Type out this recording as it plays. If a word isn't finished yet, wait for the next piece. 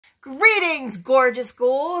Greetings, gorgeous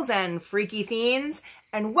ghouls and freaky fiends,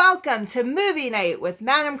 and welcome to Movie Night with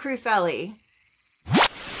Madame Crufeli.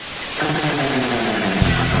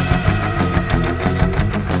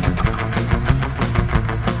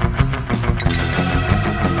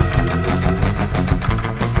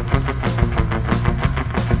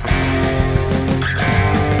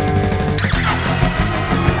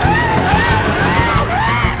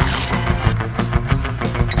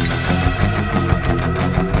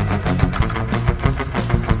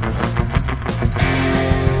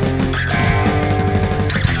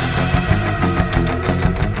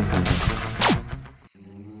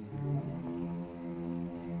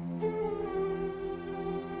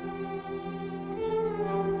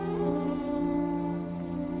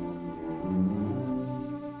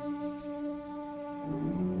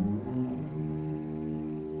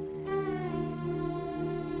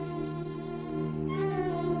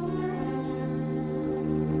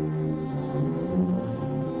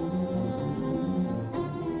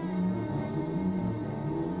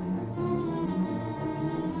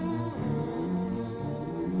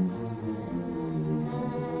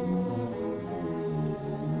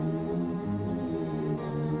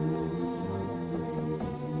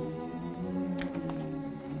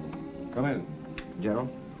 Come in.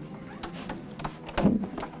 General?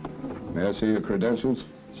 May I see your credentials?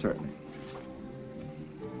 Certainly.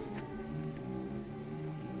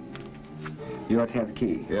 You ought to have the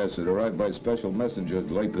key. Yes, it arrived by special messenger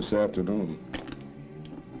late this afternoon.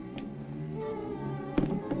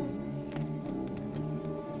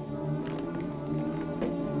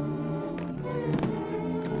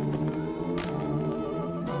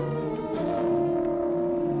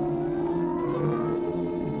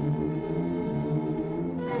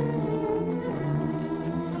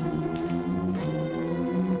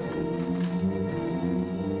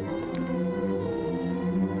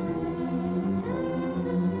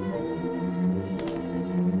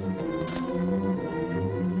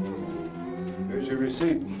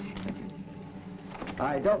 Receipt.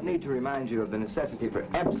 I don't need to remind you of the necessity for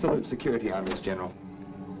absolute security on this, General.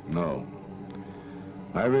 No.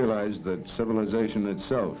 I realize that civilization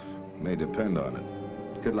itself may depend on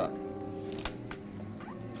it. Good luck.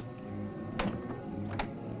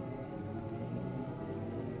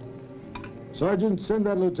 Sergeant, send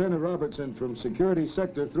that Lieutenant Robertson from Security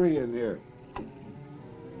Sector 3 in here.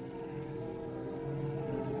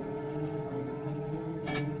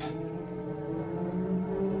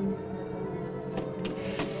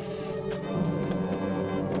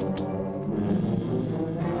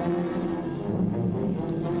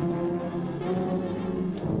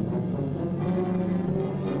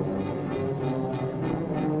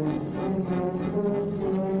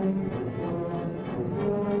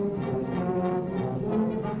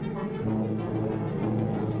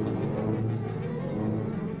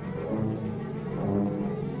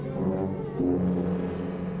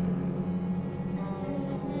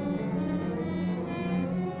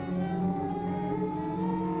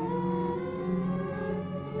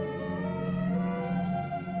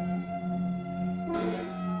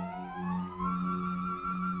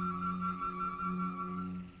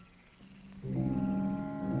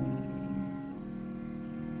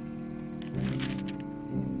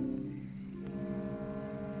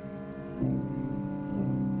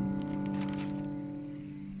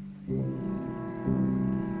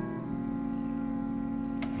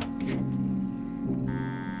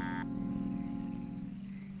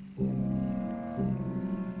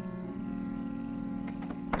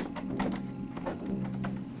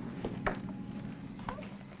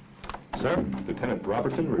 Sir, Lieutenant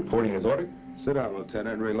Robertson reporting his order. Sit down,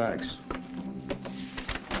 Lieutenant, and relax.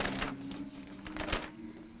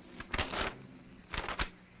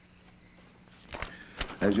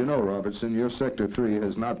 As you know, Robertson, your Sector 3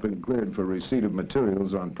 has not been cleared for receipt of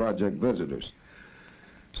materials on project visitors.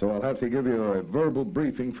 So I'll have to give you a verbal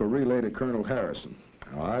briefing for relay to Colonel Harrison.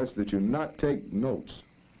 I'll ask that you not take notes,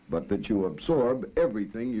 but that you absorb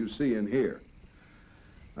everything you see and hear.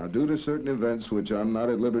 Now, due to certain events which I'm not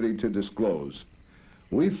at liberty to disclose,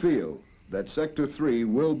 we feel that Sector 3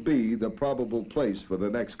 will be the probable place for the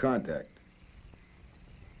next contact.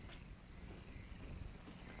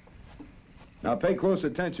 Now, pay close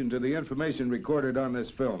attention to the information recorded on this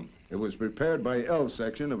film. It was prepared by L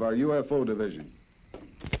Section of our UFO Division.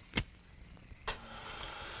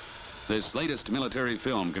 This latest military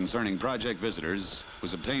film concerning project visitors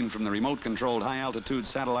was obtained from the remote-controlled high-altitude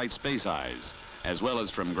satellite Space Eyes, as well as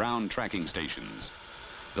from ground tracking stations.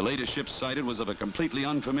 The latest ship sighted was of a completely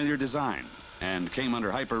unfamiliar design and came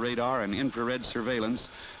under hyper radar and infrared surveillance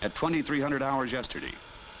at 2300 hours yesterday.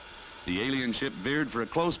 The alien ship veered for a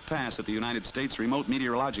close pass at the United States Remote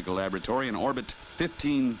Meteorological Laboratory in orbit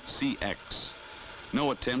 15CX.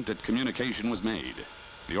 No attempt at communication was made.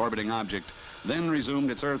 The orbiting object then resumed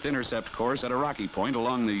its Earth intercept course at a rocky point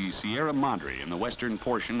along the Sierra Madre in the western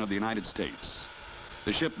portion of the United States.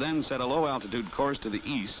 The ship then set a low-altitude course to the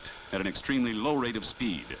east at an extremely low rate of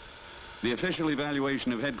speed. The official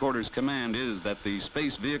evaluation of Headquarters Command is that the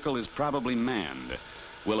space vehicle is probably manned,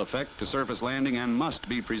 will effect a surface landing, and must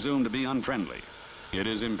be presumed to be unfriendly. It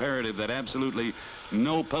is imperative that absolutely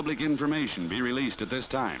no public information be released at this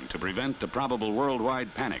time to prevent a probable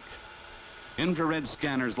worldwide panic. Infrared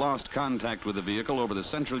scanners lost contact with the vehicle over the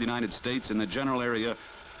central United States in the general area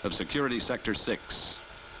of Security Sector 6.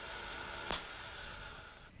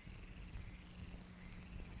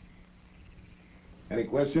 Any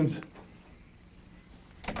questions?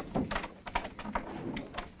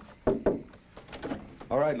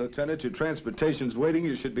 All right, Lieutenant, your transportation's waiting.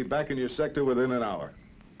 You should be back in your sector within an hour.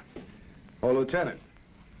 Oh, Lieutenant,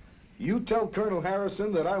 you tell Colonel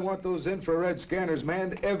Harrison that I want those infrared scanners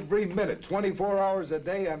manned every minute, 24 hours a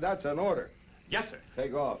day, and that's an order. Yes, sir.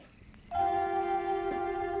 Take off.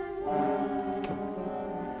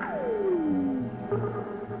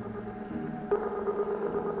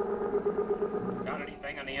 Got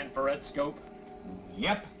anything on the infrared scope?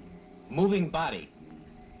 Yep. Moving body.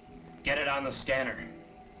 Get it on the scanner.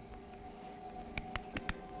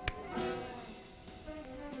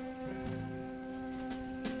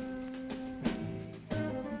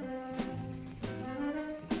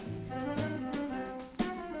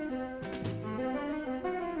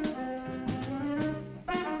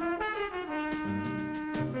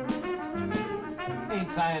 Ain't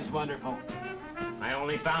science wonderful? I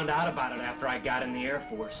only found out about it after I got in the Air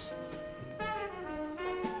Force.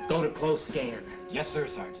 Go to close scan. Yes, sir,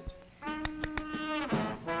 Sergeant.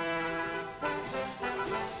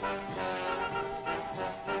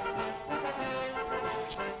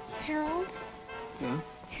 Harold? Yeah?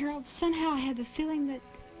 Harold, somehow I had the feeling that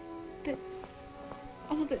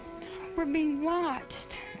we're being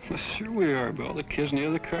watched. Well, sure we are, by all the kids in the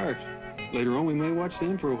other cars. Later on, we may watch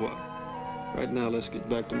them for a while. Right now, let's get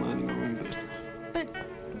back to minding our own business. But,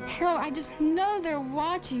 Harold, I just know they're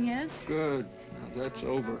watching us. Good. Now that's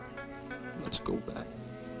over. Let's go back.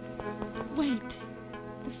 Wait.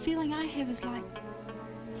 The feeling I have is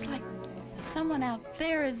it's like someone out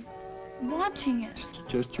there is watching us.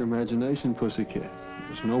 It's just your imagination, pussycat.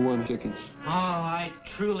 There's no one kicking. Oh, I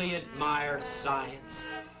truly admire science.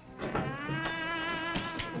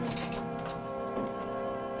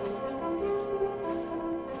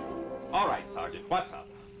 All right, Sergeant, what's up?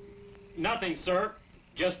 Nothing, sir.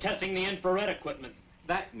 Just testing the infrared equipment.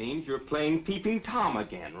 That means you're playing Peeping Tom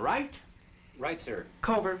again, right? Right, sir.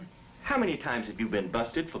 Culver, how many times have you been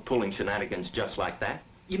busted for pulling shenanigans just like that?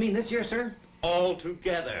 You mean this year, sir? All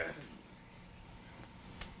together.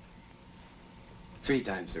 3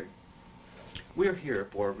 times, sir. We're here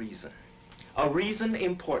for a reason. A reason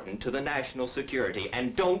important to the national security,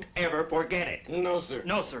 and don't ever forget it. No, sir.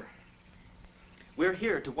 No, sir. We're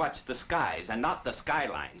here to watch the skies and not the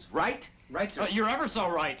skylines, right? Right, sir. You're ever so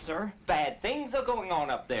right, sir. Bad things are going on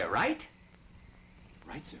up there, right?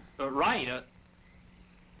 Right, sir. Right.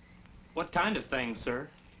 What kind of things, sir?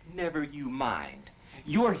 Never you mind.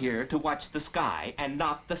 You're here to watch the sky and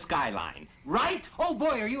not the skyline, right? Oh,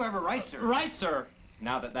 boy, are you ever right, sir? Right, sir.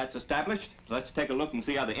 Now that that's established, let's take a look and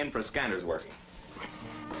see how the infra scanner's working.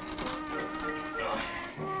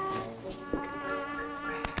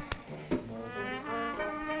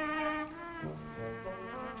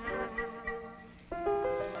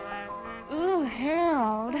 Ooh,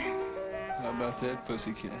 Harold. How about that,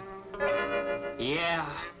 pussycat? Yeah,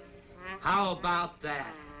 how about that?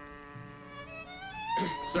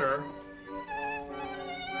 Sir.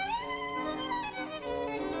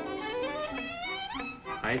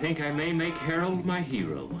 I think I may make Harold my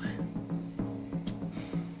hero.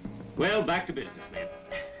 Well, back to business, men.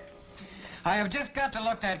 I have just got to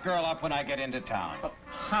look that girl up when I get into town.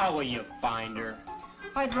 How will you find her?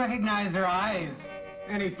 I'd recognize her eyes.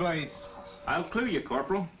 Any place. I'll clue you,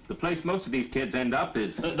 Corporal. The place most of these kids end up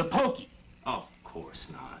is... The pokey. Of course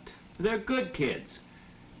not. They're good kids.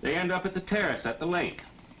 They end up at the terrace at the lake.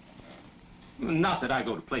 Not that I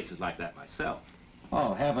go to places like that myself.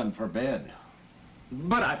 Oh, heaven forbid.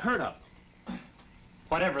 But I've heard of them.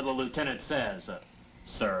 Whatever the lieutenant says,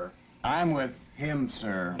 sir. I'm with him,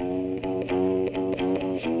 sir.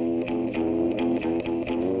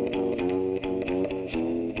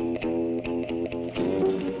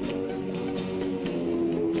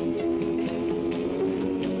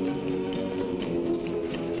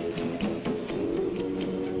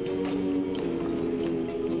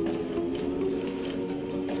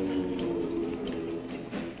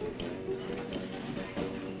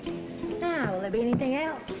 to be anything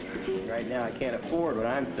else. Right now, I can't afford what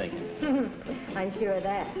I'm thinking. I'm sure of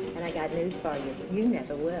that. And I got news for you. You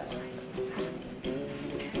never will.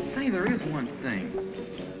 Say, there is one thing.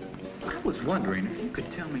 I was wondering if you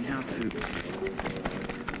could tell me how to...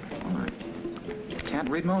 Well, I can't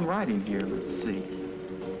read my own writing here. Let's see.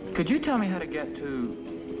 Could you tell me how to get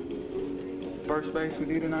to first base with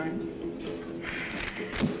you tonight?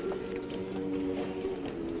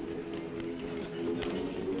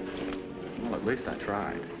 Well, at least I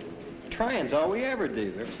tried. Trying's all we ever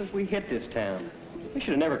do, ever since we hit this town. We should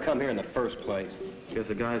have never come here in the first place. Guess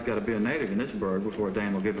a guy's got to be a native in this burg before a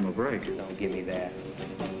dame will give him a break. Don't give me that.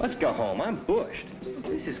 Let's go home. I'm bushed. Look,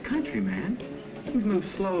 this is country, man. Things move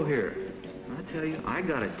slow here. I tell you, I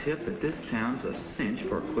got a tip that this town's a cinch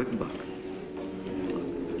for a quick buck.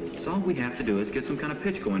 Look, so all we have to do is get some kind of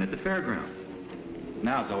pitch going at the fairground.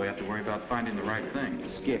 Now's all we have to worry about finding the right thing.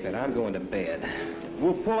 Skip it. I'm going to bed.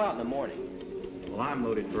 We'll pull out in the morning. Well, I'm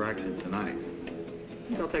loaded for action tonight. I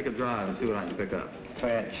think I'll take a drive and see what I can pick up.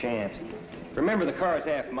 Fat chance. Remember, the car's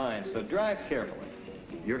half mine, so drive carefully.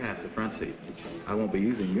 Your half's the front seat. I won't be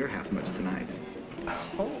using your half much tonight.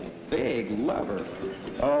 Oh, big lover.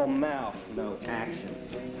 All mouth, no action.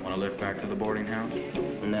 Want to lift back to the boarding house?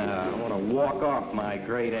 No, I want to walk off my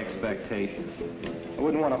great expectation. I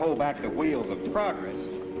wouldn't want to hold back the wheels of progress.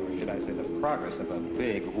 Or should I say the progress of a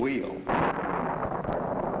big wheel.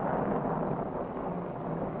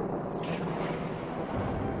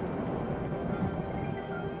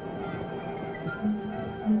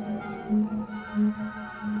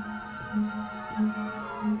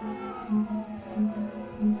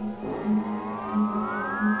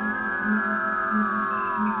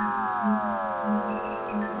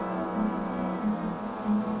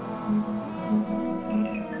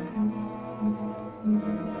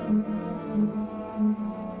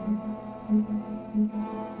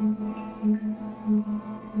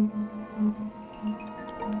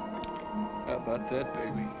 How about that,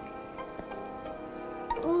 baby?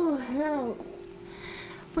 Oh, Harold.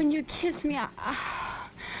 When you kiss me,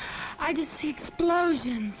 I just see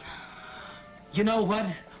explosions. You know what?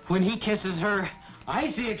 When he kisses her,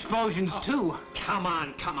 I see explosions too. Come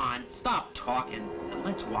on, come on. Stop talking.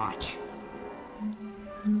 Let's watch.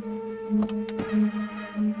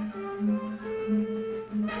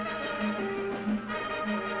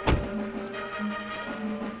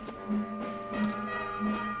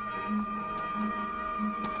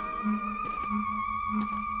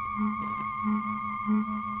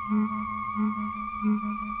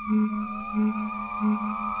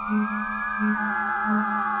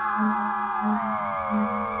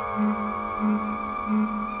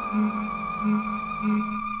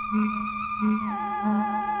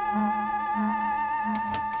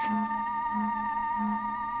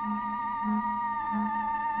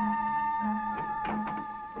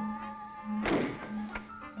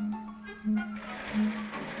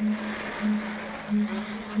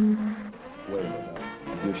 Wait a minute.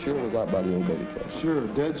 You're sure it was out by the old baby place? Sure,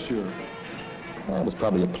 dead sure. Well, it was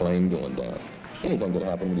probably a plane going down. Anything could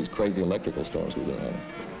happen with these crazy electrical storms we've been having.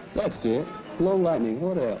 That's it. Low lightning,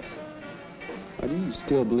 what else? Or do you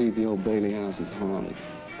still believe the old Bailey house is haunted?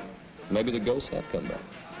 Maybe the ghosts have come back.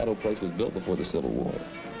 That old place was built before the Civil War.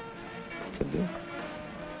 Could be.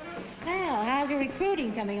 Well, how's your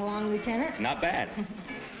recruiting coming along, Lieutenant? Not bad.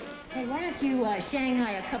 Hey, why don't you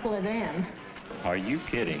Shanghai a couple of them? Are you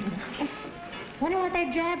kidding? Wonder what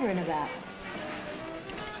they're jabbering about.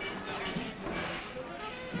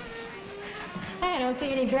 I don't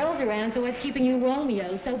see any girls around, so what's keeping you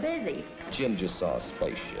Romeo so busy? Jim just saw a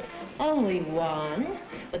spaceship. Only one.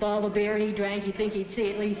 With all the beer he drank, you'd think he'd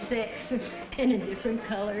see at least 6, and in different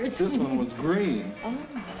colors. This one was green. Oh,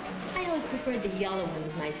 I always preferred the yellow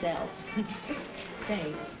ones myself.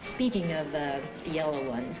 Say, speaking of yellow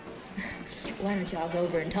ones, why don't y'all go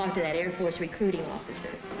over and talk to that Air Force recruiting officer?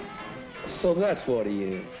 So that's what he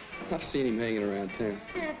is. I've seen him hanging around town.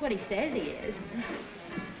 That's what he says he is.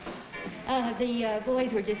 The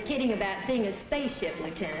boys were just kidding about seeing a spaceship,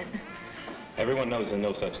 Lieutenant. Everyone knows there's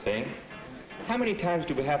no such thing. How many times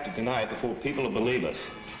do we have to deny it before people will believe us?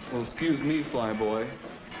 Well, excuse me, flyboy.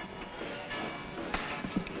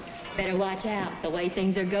 Better watch out. The way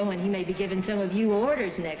things are going, he may be giving some of you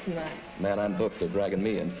orders next month. Man, I'm booked. They're dragging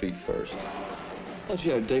me in feet first. Thought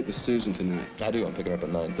you had a date with Susan tonight. I do. I'm picking her up at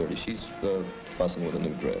 9:30. She's fussing with a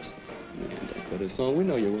new dress. Man, don't put this on. We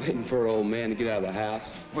know you're waiting for an old man to get out of the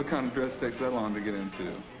house. What kind of dress takes that long to get into?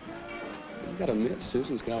 You gotta admit,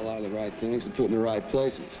 Susan's got a lot of the right things to put in the right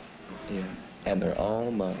places. Yeah, and they're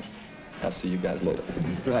all mine. I'll see you guys later.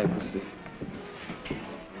 Right, we'll see.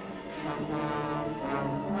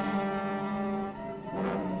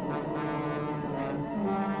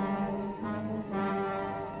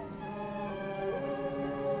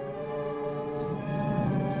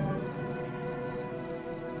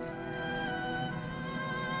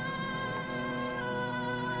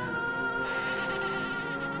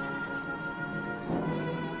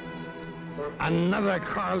 Another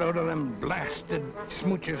carload of them blasted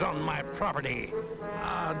smooches on my property.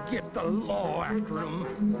 I'll get the law after them.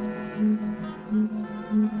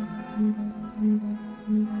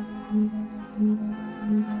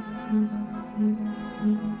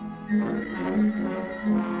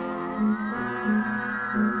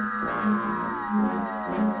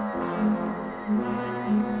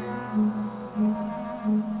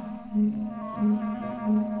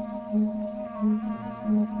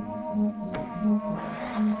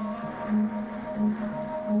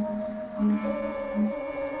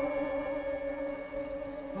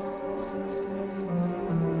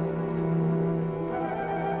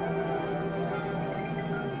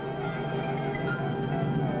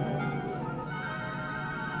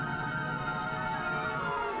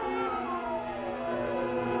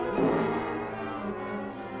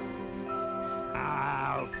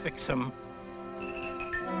 I'll fix them.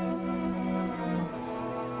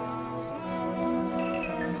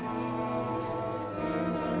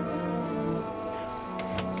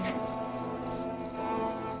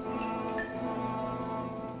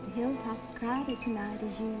 The hilltop's crowded tonight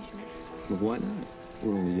as usual. Well, why not?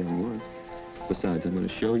 We're only young ones. Besides, I'm going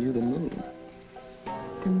to show you the moon.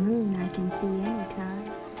 The moon I can see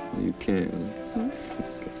anytime. You can. Hmm?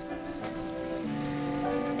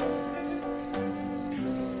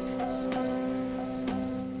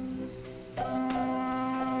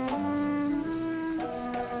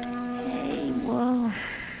 Hey, whoa.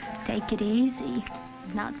 Take it easy.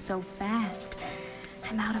 Not so fast.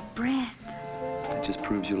 I'm out of breath. That just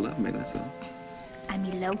proves you love me, that's all. I'm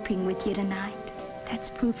eloping with you tonight. That's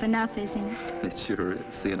proof enough, isn't it? It sure is,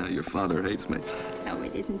 seeing how your father hates me. No,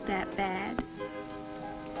 it isn't that bad.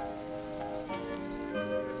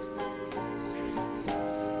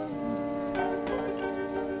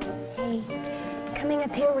 Hey, coming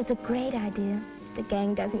up here was a great idea. The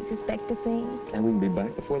gang doesn't suspect a thing. And we can be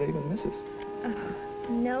back before they even miss us.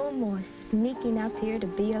 No more sneaking up here to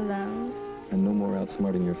be alone. And no more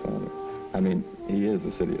outsmarting your father. I mean, he is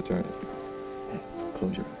the city attorney. Hey,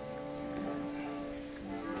 close your eyes.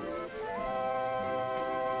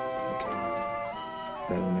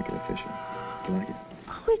 That'll make it official. You like it?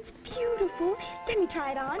 Oh, it's beautiful. Let me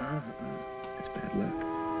try it on. It's bad luck.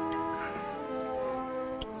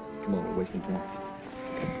 Come on, we're wasting time.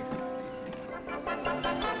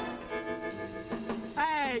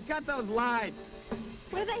 Hey, cut those lights.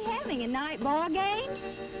 What are they having, a night ball game?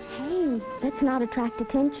 Hey, let's not attract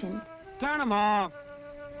attention. Turn them off.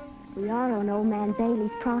 We are on Old Man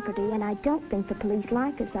Bailey's property, and I don't think the police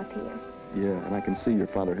like us up here. Yeah, and I can see your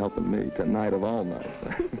father helping me tonight of all nights.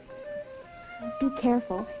 Be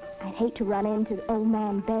careful. I'd hate to run into Old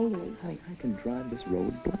Man Bailey. I can drive this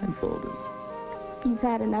road blindfolded. You've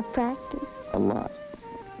had enough practice. A lot.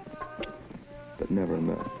 But never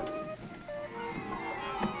enough.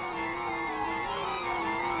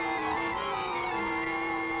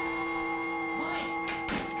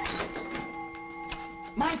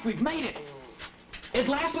 Mike, we've made it. At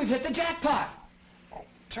last we've hit the jackpot.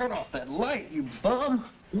 Turn off that light, you bum.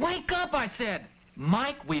 Wake up, I said.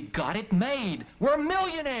 Mike, we've got it made. We're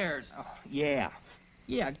millionaires. Oh, yeah.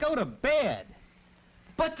 Yeah, go to bed.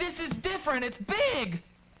 But this is different. It's big.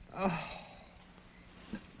 Oh.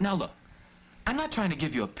 Now, look. I'm not trying to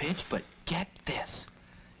give you a pitch, but get this.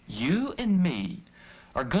 You and me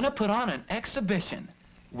are going to put on an exhibition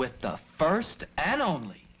with the first and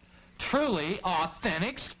only truly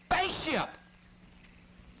authentic spaceship.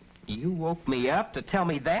 You woke me up to tell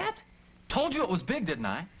me that? Told you it was big, didn't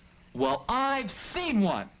I? Well, I've seen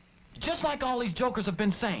one. Just like all these jokers have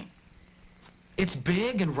been saying. It's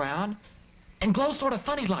big and round and glows sort of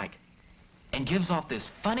funny-like and gives off this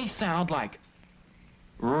funny sound like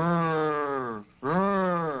rrr,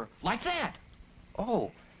 rrr, like that.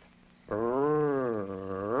 Oh.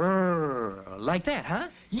 Rrr, like that, huh?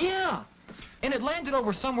 Yeah. And it landed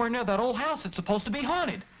over somewhere near that old house that's supposed to be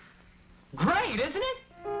haunted. Great, isn't it?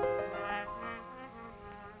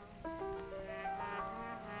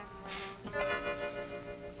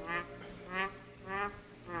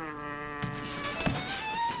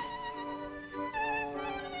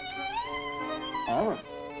 All right.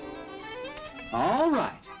 All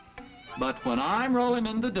right. But when I'm rolling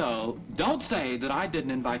in the dough, don't say that I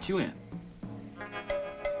didn't invite you in.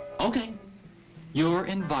 Okay. You're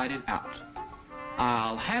invited out.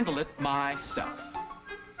 I'll handle it myself.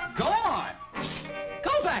 Go on!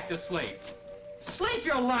 Go back to sleep. Sleep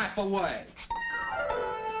your life away.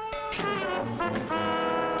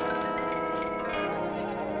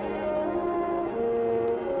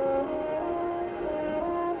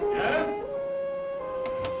 Yeah?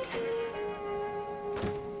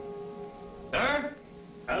 Sir?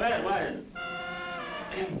 Undead, what is it?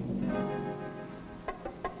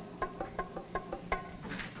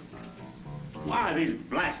 these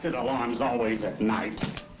blasted alarms always at night?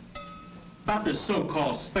 About this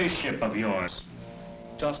so-called spaceship of yours.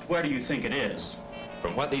 Just where do you think it is?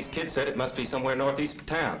 From what these kids said, it must be somewhere northeast of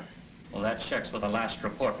town. Well, that checks with the last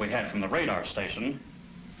report we had from the radar station.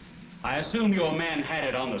 I assume your man had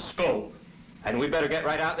it on the scope. Hadn't we better get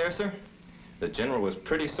right out there, sir? The general was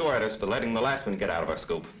pretty sore at us for letting the last one get out of our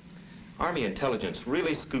scope. Army intelligence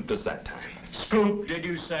really scooped us that time. Scoop, did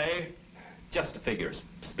you say? Just a figure of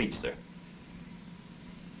speech, sir.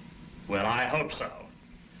 Well, I hope so.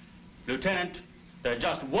 Lieutenant, there's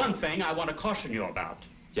just one thing I want to caution you about.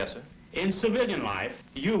 Yes, sir? In civilian life,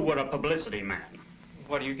 you were a publicity man.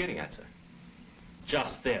 What are you getting at, sir?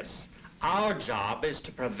 Just this. Our job is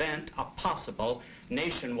to prevent a possible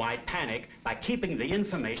nationwide panic by keeping the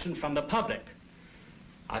information from the public.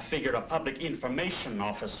 I figure a public information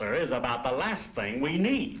officer is about the last thing we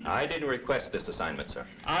need. I didn't request this assignment, sir.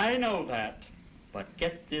 I know that. But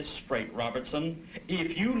get this straight, Robertson.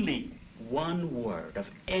 If you leak one word of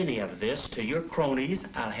any of this to your cronies,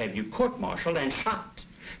 I'll have you court-martialed and shot.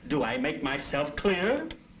 Do I make myself clear?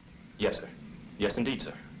 Yes, sir. Yes, indeed,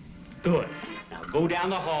 sir. Good. Now go down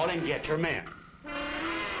the hall and get your men.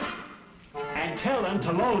 And tell them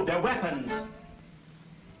to load their weapons.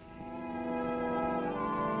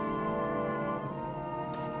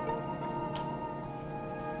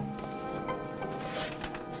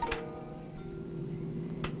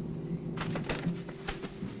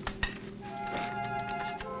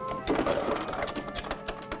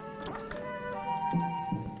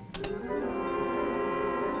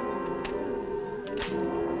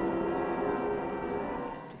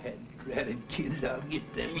 Kids, I'll get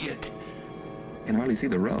them yet. Can hardly see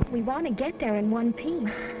the road. We want to get there in one piece.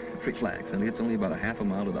 Relax, honey. It's only about a half a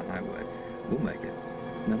mile to the highway. We'll make it.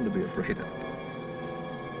 Nothing to be afraid of.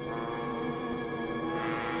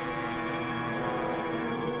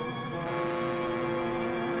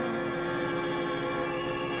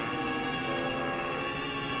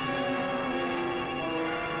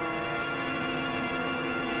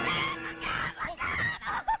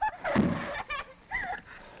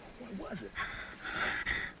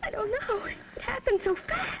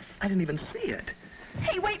 I didn't even see it.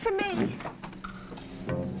 Hey, wait for me.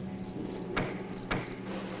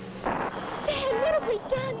 Stan, what have we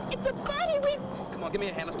done? It's a body. Come on, give me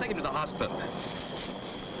a hand. Let's take him to the hospital.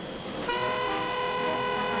 Stan,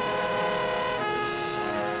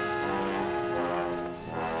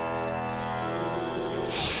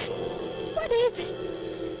 what is it?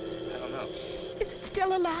 I don't know. Is it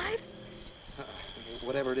still alive?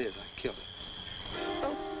 Whatever it is, I killed it.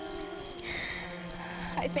 Oh.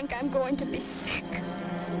 I think I'm going to be sick.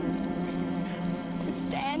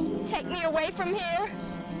 Stan, take me away from here.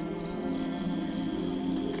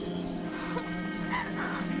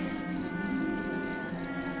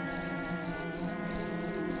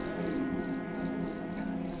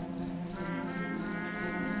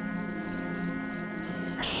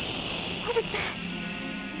 What was that?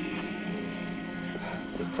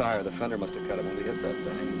 It's a tire. The fender must have cut it when we hit that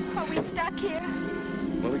thing. Are we stuck here?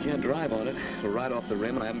 Well, we can't drive on it. We're right off the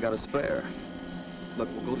rim, and I haven't got a spare. Look,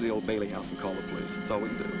 we'll go to the old Bailey house and call the police. That's all we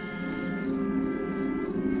can do.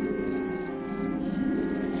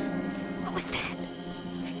 What was that?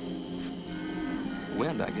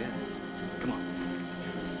 Wind, I guess. Come on.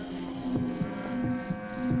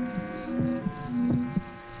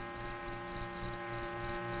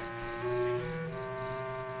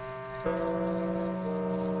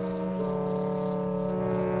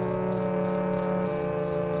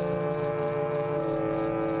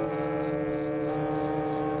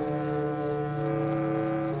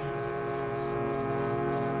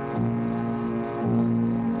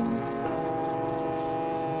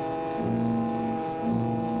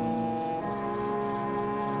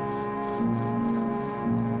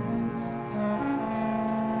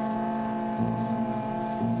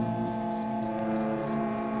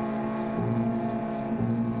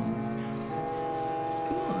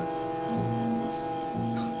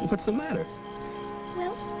 What's the matter?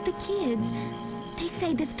 Well, the kids, they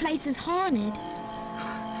say this place is haunted.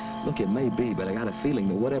 Look, it may be, but I got a feeling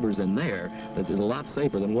that whatever's in there is a lot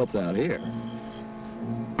safer than what's out here.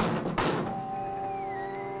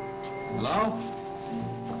 Hello?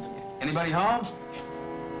 Anybody home?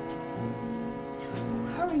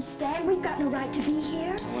 Hurry, Stan. We've got no right to be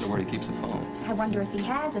here. I wonder where he keeps the phone. I wonder if he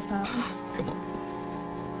has a phone. Come on.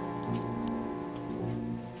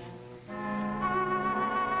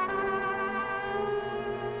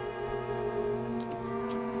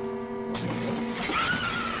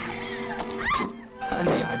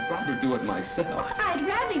 Honey, I I'd rather do it myself. I'd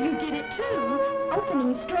rather you did it, too.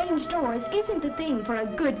 Opening strange doors isn't the thing for a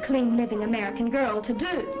good, clean-living American girl to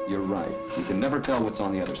do. You're right. You can never tell what's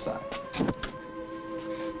on the other side.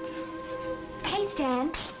 Hey,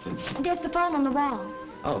 Stan, there's the phone on the wall.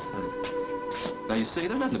 Oh, thanks. Now, you see,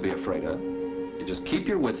 there's nothing to be afraid of. You just keep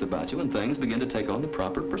your wits about you and things begin to take on the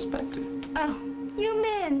proper perspective. Oh, you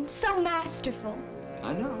men, so masterful.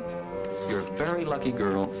 I know. You're a very lucky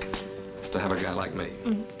girl to have a guy like me.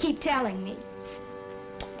 Keep telling me.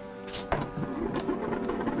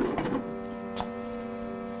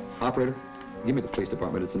 Operator, give me the police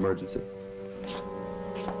department. It's an emergency.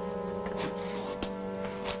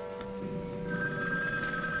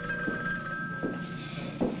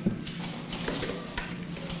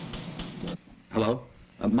 Hello?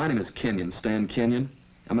 My name is Kenyon, Stan Kenyon.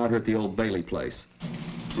 I'm out here at the old Bailey place.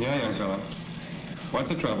 Yeah, young fella. What's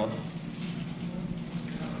the trouble?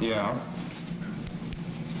 Yeah.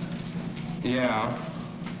 Yeah.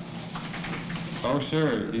 Oh,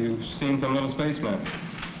 sure. You've seen some little spaceman.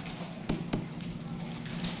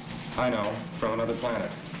 I know, from another planet.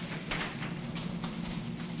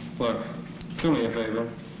 Look, do me a favor.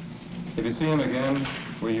 If you see him again,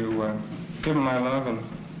 will you give him my love and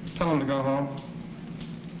tell him to go home?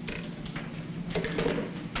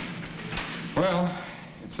 Well,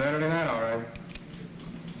 it's Saturday night, all right.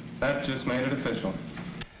 That just made it official.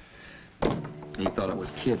 He thought I was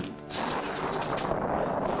kidding.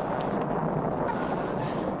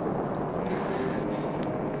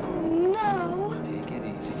 No. Take it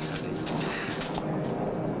easy, honey.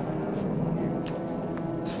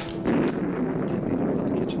 Take these over to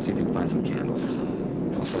the kitchen, see if you can find some candles or something.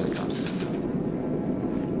 I'll tell the cops.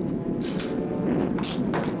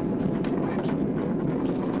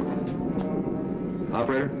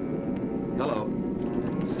 Operator? Hello?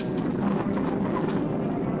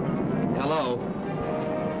 Hello?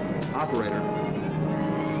 Operator?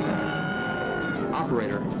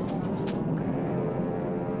 Operator?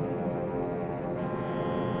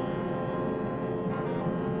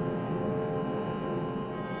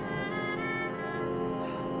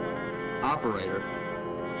 Operator?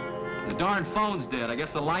 The darn phone's dead. I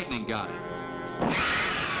guess the lightning got it.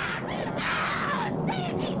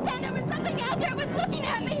 Stan, there was something out there. It was looking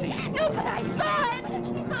at me. No, but I saw it.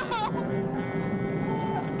 No.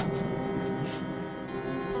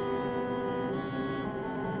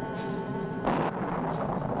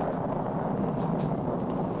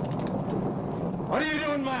 What are you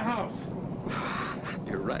doing in my house?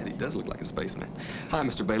 You're right, he does look like a spaceman. Hi,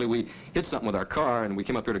 Mr. Bailey. We hit something with our car, and we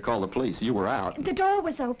came up here to call the police. You were out. The door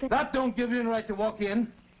was open. That don't give you the right to walk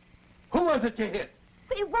in. Who was it you hit?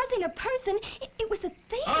 It wasn't a person. It was a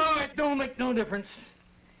thing. Oh, it don't make no difference.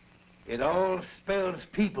 It all spells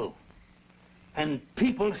people. And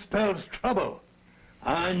people spells trouble.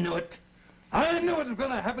 I knew it. I knew it was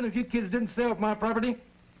going to happen if you kids didn't stay off my property.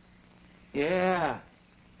 Yeah.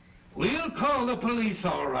 We'll call the police,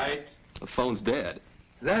 all right. The phone's dead.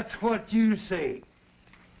 That's what you say.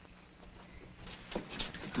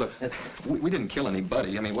 Look, we didn't kill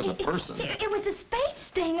anybody. I mean, it wasn't a person. It was a space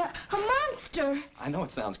thing, a monster. I know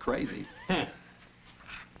it sounds crazy.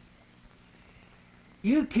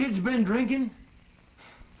 You kids been drinking?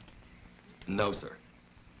 No, sir.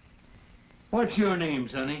 What's your name,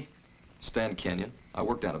 Sonny? Stan Kenyon. I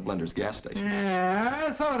work down at Blender's gas station. Yeah,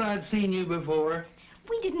 I thought I'd seen you before.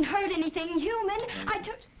 We didn't hurt anything human.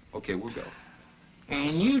 Okay, we'll go.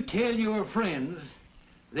 And you tell your friends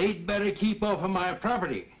they'd better keep off of my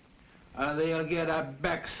property, or they'll get a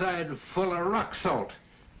backside full of rock salt.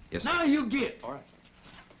 Yes, sir. Now you get. All right.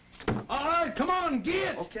 All right, come on,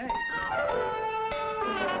 get. Okay.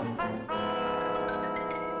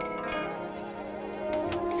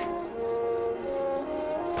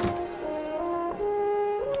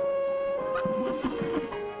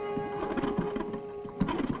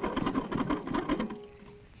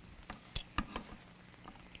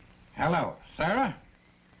 Hello, Sarah?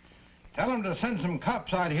 Tell them to send some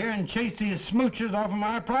cops out here and chase these smoochers off of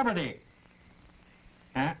my property.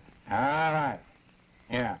 Huh? All right.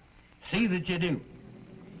 Yeah. See that you do.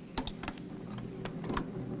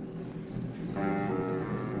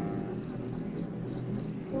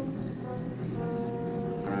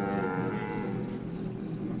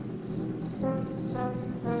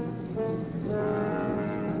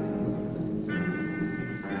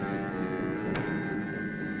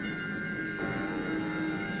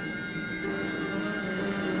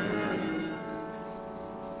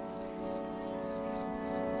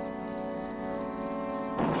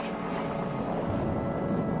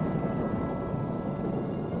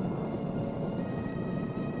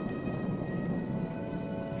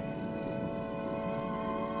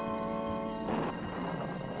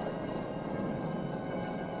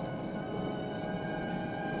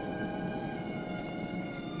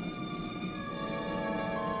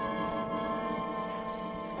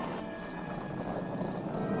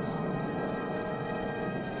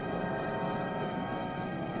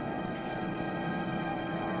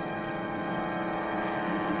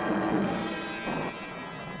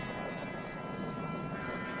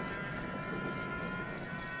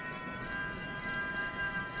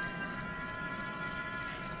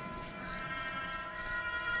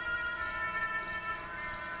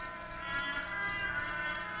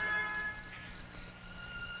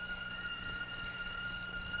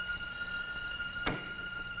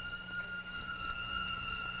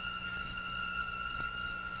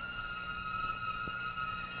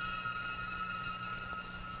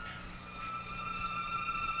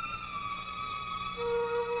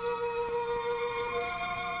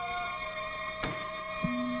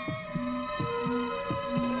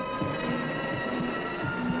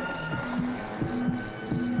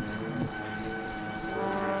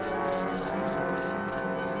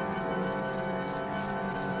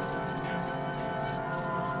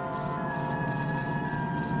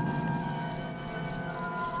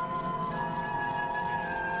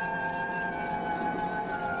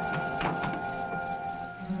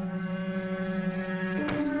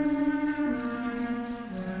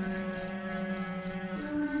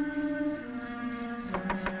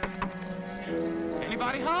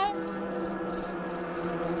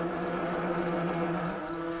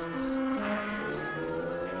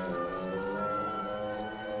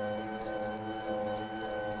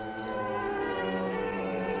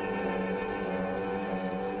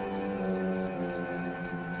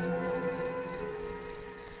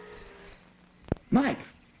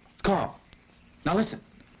 Now listen.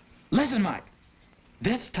 Listen, Mike.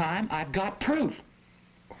 This time I've got proof.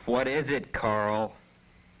 What is it, Carl?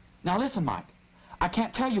 Now listen, Mike. I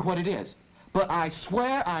can't tell you what it is, but I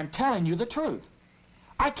swear I'm telling you the truth.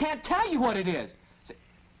 I can't tell you what it is.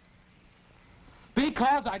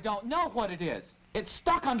 Because I don't know what it is. It's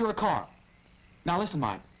stuck under a car. Now listen,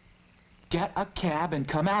 Mike. Get a cab and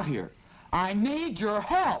come out here. I need your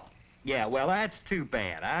help. Yeah, well, that's too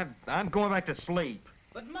bad. I'm going back to sleep.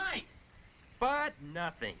 But Mike! But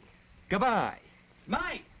nothing. Goodbye.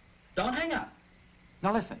 Mike! Don't hang up.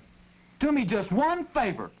 Now listen. Do me just one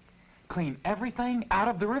favor. Clean everything out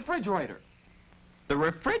of the refrigerator. The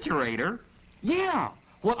refrigerator? Yeah.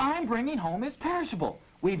 What I'm bringing home is perishable.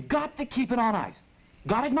 We've got to keep it on ice.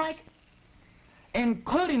 Got it, Mike?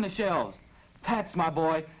 Including the shells. That's my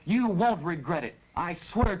boy. You won't regret it. I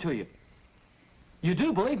swear to you. You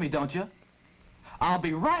do believe me, don't you? I'll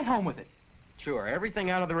be right home with it. Sure,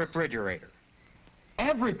 everything out of the refrigerator.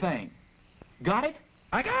 Everything. Got it?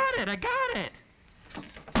 I got it! I got it!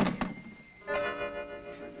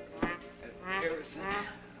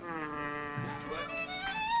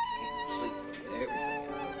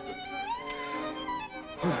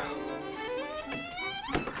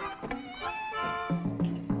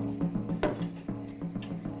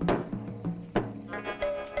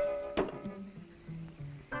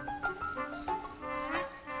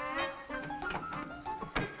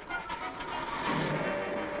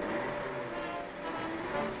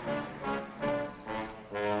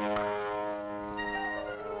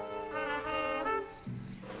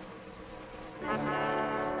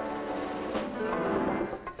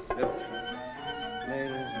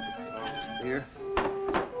 Here.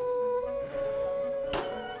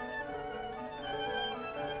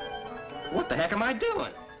 What the heck am I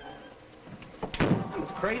doing? I'm as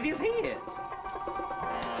crazy as he is.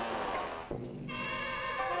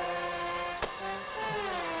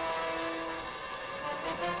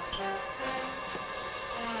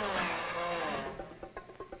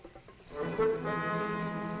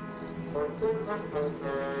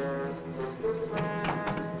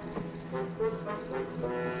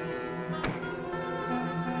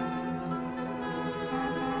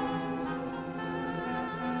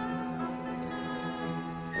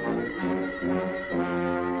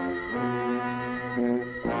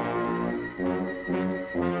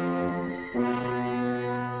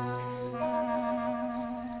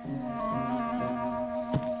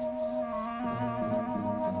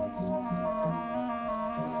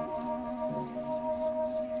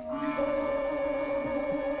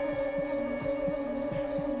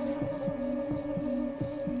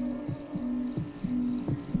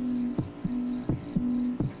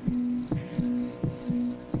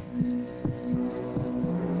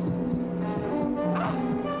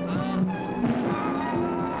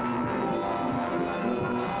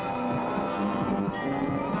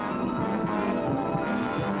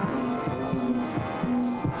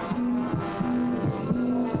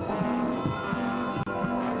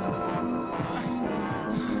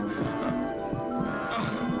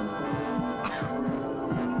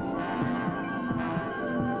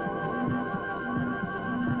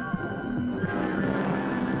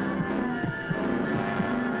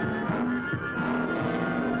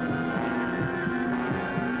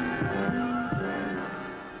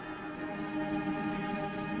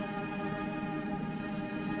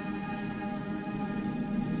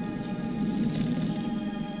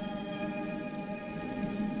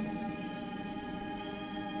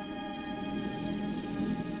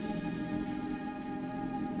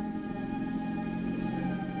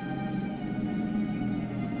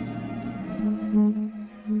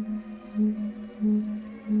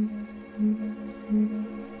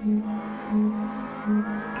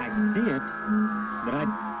 I see it, but I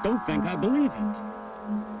don't think I believe it.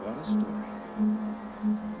 What a story.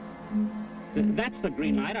 That's the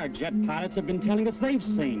green light our jet pilots have been telling us they've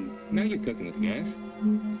seen. Now you're cooking with gas.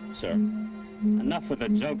 Sir, enough with the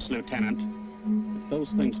jokes, Lieutenant. If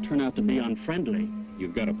those things turn out to be unfriendly...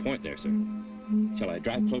 You've got a point there, sir. Shall I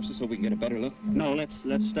drive closer so we can get a better look? No, let's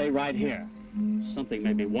stay right here. Something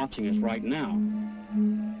may be watching us right now.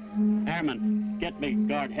 Airman, get me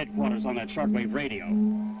guard headquarters on that shortwave radio.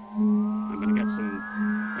 I'm gonna get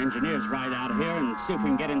some engineers right out here and see if we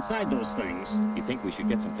can get inside those things. You think we should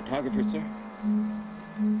get some photographers, sir?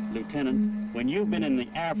 Lieutenant, when you've been in the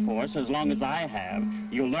Air Force as long as I have,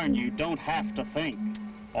 you'll learn you don't have to think.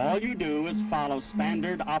 All you do is follow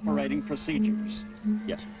standard operating procedures.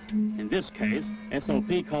 Yes, sir. In this case,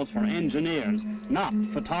 SOP calls for engineers, not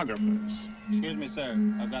photographers. Excuse me, sir.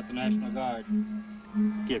 I've got the National Guard.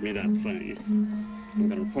 Give me that thing. I'm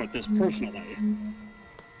going to report this personally.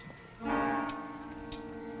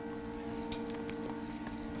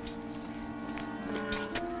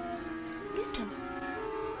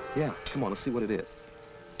 Yeah, come on, let's see what it is.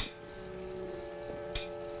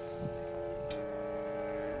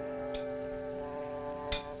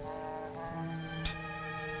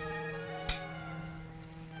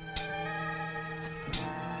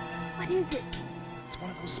 What is it? It's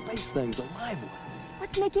one of those space things, a live one.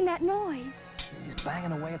 What's making that noise? He's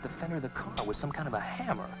banging away at the fender of the car with some kind of a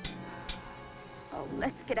hammer. Oh,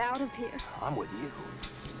 let's get out of here. I'm with you.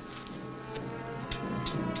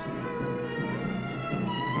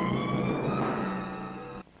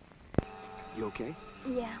 You okay?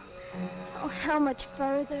 Yeah. Oh, how much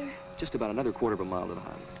further? Just about another quarter of a mile to the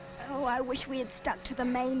highway. Oh, I wish we had stuck to the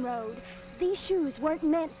main road. These shoes weren't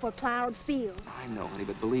meant for plowed fields. I know, honey,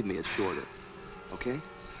 but believe me, it's shorter. Okay?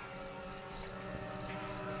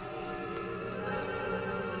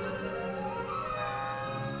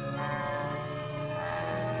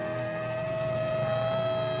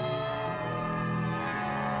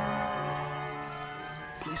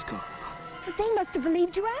 Police car. But they must have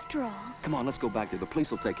believed you after all. Come on, let's go back there. The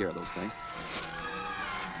police will take care of those things.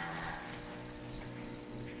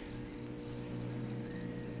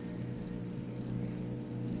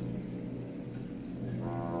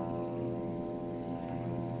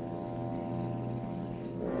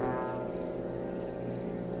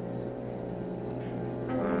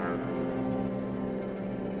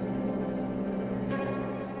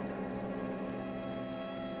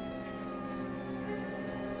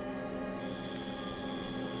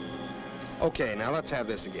 Okay, now let's have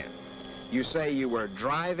this again. You say you were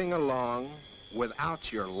driving along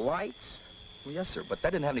without your lights? Well, yes, sir, but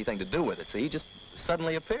that didn't have anything to do with it. See, he just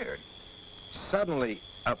suddenly appeared. Suddenly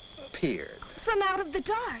appeared? From out of the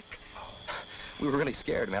dark. We were really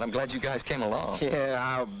scared, man. I'm glad you guys came along. Yeah,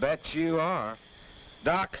 I'll bet you are.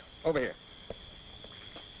 Doc, over here.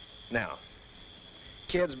 Now,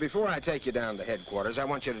 kids, before I take you down to headquarters, I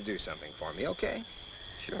want you to do something for me, okay?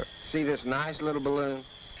 Sure. See this nice little balloon?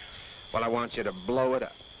 Well, I want you to blow it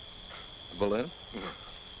up. A balloon?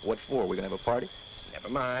 What for? We're gonna have a party? Never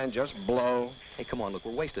mind, just blow. Hey, come on, look,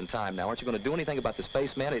 we're wasting time now. Aren't you gonna do anything about the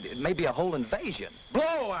spaceman? It may be a whole invasion.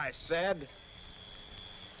 Blow, I said.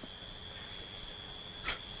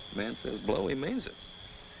 Man says blow, he means it.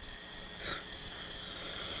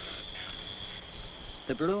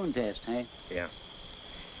 The balloon test, eh? Yeah.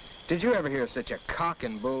 Did you ever hear such a cock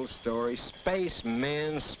and bull story?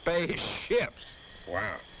 Spacemen, spaceships.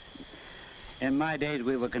 Wow. In my days,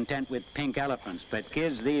 we were content with pink elephants, but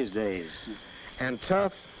kids these days... And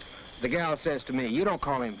Tough, the gal says to me, you don't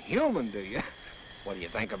call him human, do you? What do you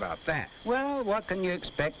think about that? Well, what can you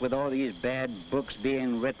expect with all these bad books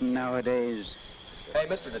being written nowadays? Hey,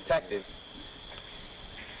 Mr. Detective.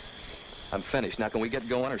 I'm finished. Now, can we get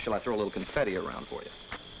going, or shall I throw a little confetti around for you?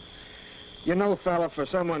 You know, fella, for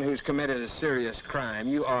someone who's committed a serious crime,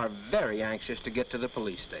 you are very anxious to get to the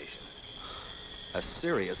police station. A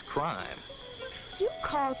serious crime? You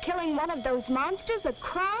call killing one of those monsters a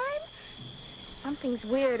crime? Something's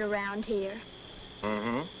weird around here.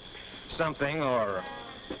 Mm-hmm. Something or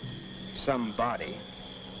somebody.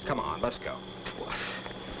 Come on, let's go.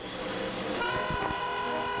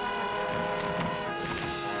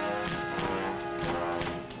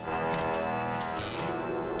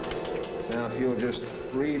 Now, if you'll just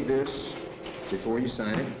read this before you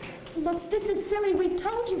sign it. Look, this is silly. We've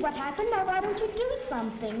told you what happened. Now, why don't you do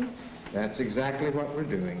something? That's exactly what we're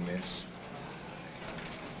doing, miss.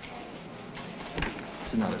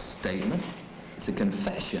 This is not a statement. It's a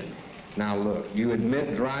confession. Now, look, you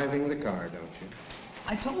admit driving the car, don't you?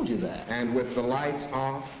 I told you that. And with the lights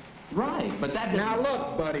off? Right, but that... Now,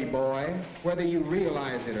 look, buddy boy, whether you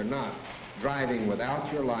realize it or not, driving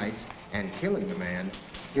without your lights and killing the man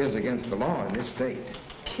is against the law in this state.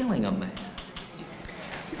 Killing a man?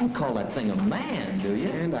 You don't call that thing a man, do you?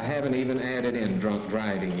 And I haven't even added in drunk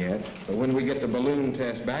driving yet. But when we get the balloon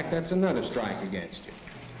test back, that's another strike against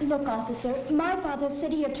you. Look, officer, my father's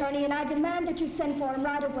city attorney, and I demand that you send for him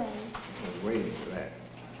right away. I was waiting for that.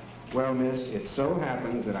 Well, miss, it so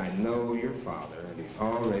happens that I know your father, and he's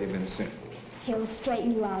already been sent for. He'll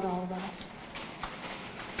straighten you out all right.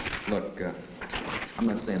 Look, I'm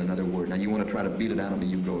not saying another word. Now, you want to try to beat it out of me,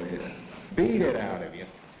 you go ahead. Beat it out of you?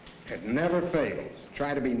 It never fails.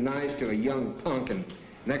 Try to be nice to a young punk, and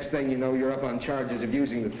next thing you know, you're up on charges of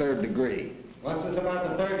using the 3rd degree. What's this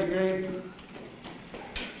about the 3rd degree?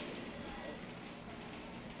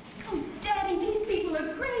 Oh, Daddy, these people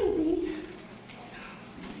are crazy.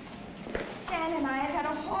 Stan and I have had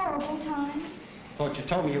a horrible time. Thought you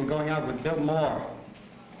told me you were going out with Bill Moore.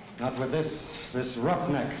 Not with this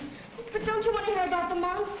roughneck. But don't you want to hear about the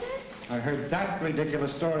monsters? I heard that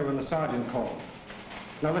ridiculous story when the sergeant called.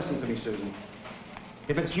 Now listen to me, Susan.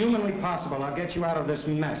 If it's humanly possible, I'll get you out of this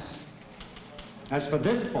mess. As for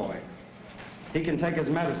this boy, he can take his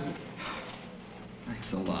medicine.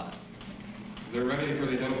 Thanks a lot. They're ready for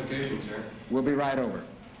the identification, sir. We'll be right over.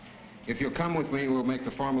 If you'll come with me, we'll make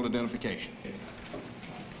the formal identification.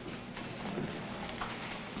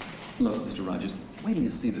 Look, Mr. Rogers, wait till you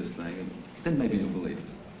see this thing, and then maybe you'll believe us.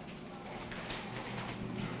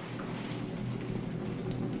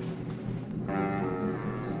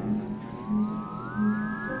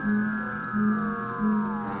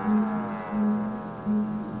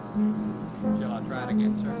 Shall I try it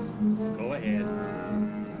again, sir? Go ahead.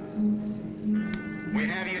 We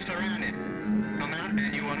have you surrounded. Come out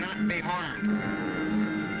and you will not be harmed.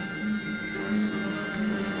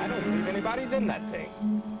 I don't believe anybody's in that thing.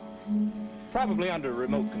 Probably under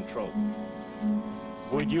remote control.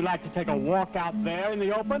 Would you like to take a walk out there in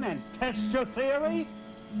the open and test your theory?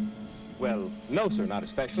 Well, no, sir, not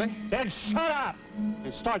especially. Then shut up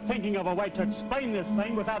and start thinking of a way to explain this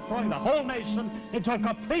thing without throwing the whole nation into a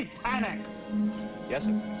complete panic. Yes,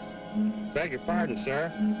 sir. Beg your pardon,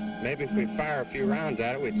 sir. Maybe if we fire a few rounds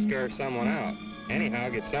at it, we'd scare someone out. Anyhow,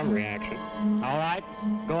 get some reaction. All right,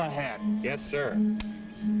 go ahead. Yes, sir.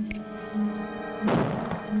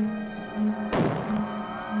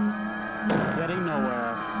 Getting nowhere.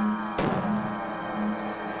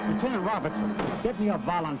 Lieutenant Robertson, get me a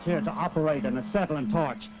volunteer to operate an acetylene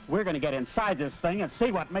torch. We're going to get inside this thing and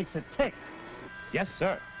see what makes it tick. Yes,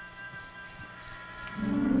 sir.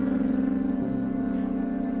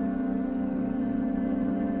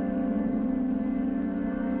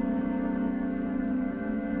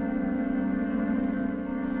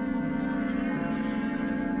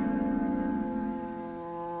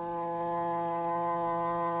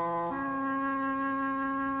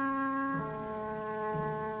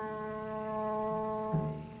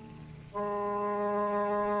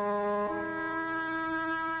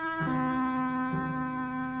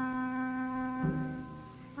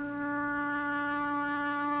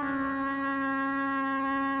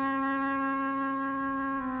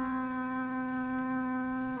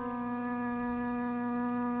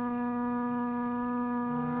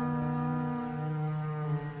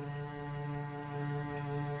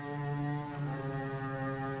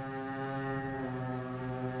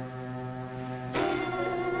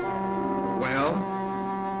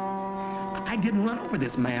 I didn't run over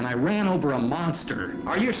this man. I ran over a monster.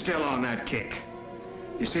 Are you still on that kick?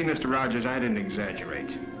 You see, Mr. Rogers, I didn't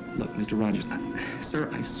exaggerate. Look, Mr. Rogers, sir,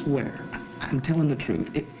 I swear, I'm telling the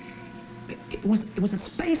truth. It was a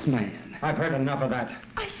spaceman. I've heard enough of that.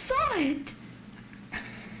 I saw it.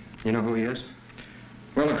 You know who he is?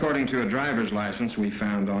 Well, according to a driver's license we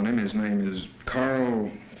found on him, his name is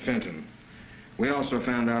Carl Fenton. We also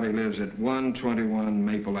found out he lives at 121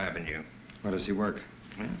 Maple Avenue. Where does he work?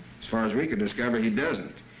 Well, as far as we could discover, he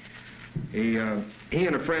doesn't. He and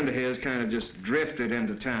a friend of his kind of just drifted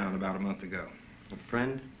into town about a month ago. A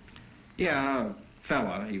friend? Yeah, a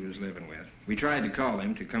fella he was living with. We tried to call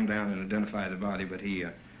him to come down and identify the body, but he,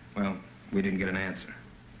 well, we didn't get an answer.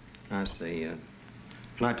 I see.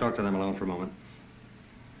 Can I talk to them alone for a moment?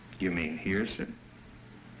 You mean here, sir?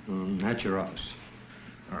 At your office.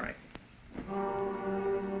 All right.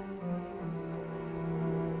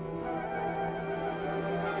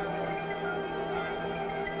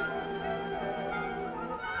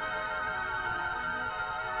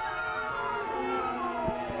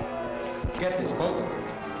 Get this, both of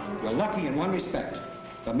you. You're lucky in one respect.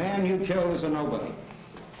 The man you killed is a nobody.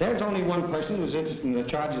 There's only one person who's interested in the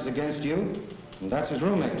charges against you, and that's his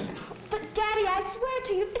roommate. But, Daddy, I swear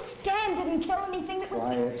to you, Stan didn't kill anything that was...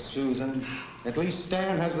 Quiet, Susan. At least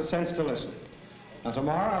Stan has the sense to listen. Now,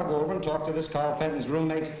 tomorrow I'll go over and talk to this Carl Fenton's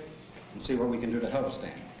roommate and see what we can do to help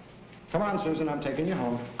Stan. Come on, Susan, I'm taking you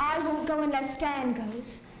home. I won't go unless Stan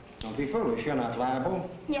goes. Don't be foolish, you're not liable.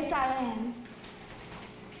 Yes, I am.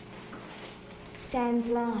 Stan's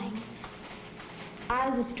lying. I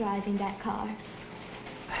was driving that car.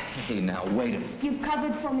 Hey, now, wait a minute. You've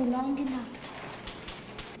covered for me long enough.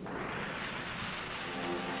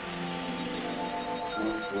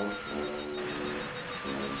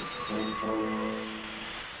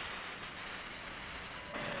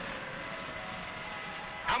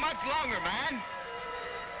 How much longer, man?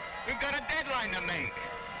 We've got a deadline to make.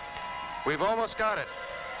 We've almost got it.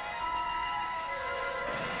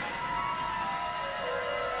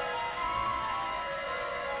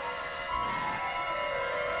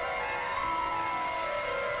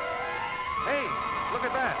 Hey, look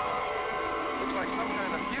at that. Looks like some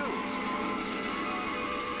kind of fuse.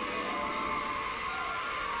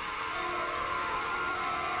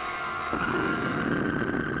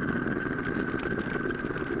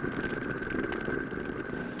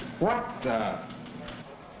 What the?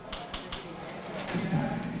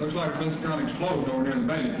 Looks like there's been some explosion over near the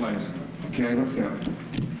Bailey place. Okay, let's go.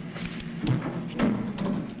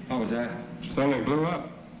 What was that? Suddenly blew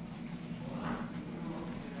up.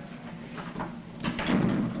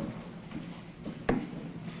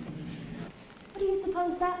 What do you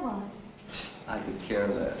suppose that was? I could care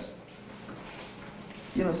less.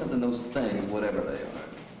 You know something, those things, whatever they are,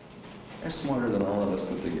 they're smarter than all of us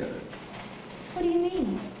put together. What do you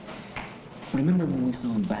mean? Remember when we saw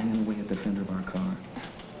them banging away at the fender of our car?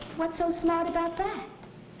 What's so smart about that?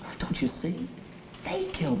 Don't you see? They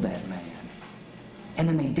killed that man. And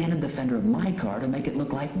then they dented the fender of my car to make it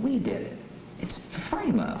look like we did it. It's a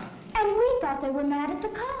frame-up. And we thought they were mad at the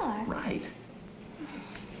car. Right.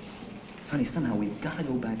 Honey, somehow we've got to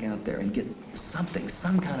go back out there and get something,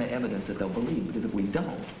 some kind of evidence that they'll believe, because if we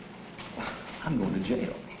don't, I'm going to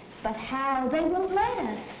jail. But how? They won't let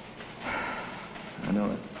us. I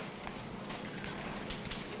know it.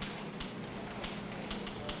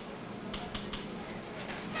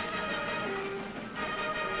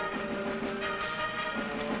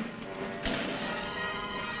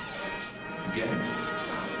 Get it?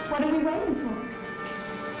 What are we waiting for?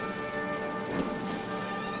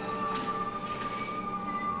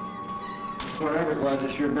 Whatever it was,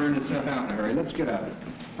 it sure burned itself out in a hurry. Let's get out of it.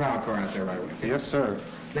 Power car out there right away. Yes, sir.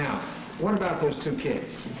 Now, what about those two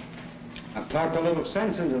kids? I've talked a little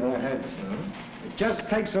sense into their heads. It just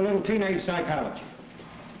takes a little teenage psychology.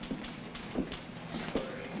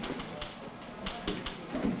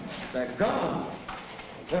 They're gone.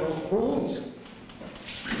 Little fools.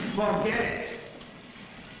 Forget it.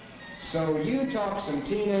 So you talked some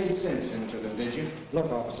teenage sense into them, did you?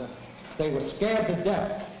 Look, officer, they were scared to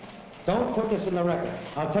death. Don't put this in the record.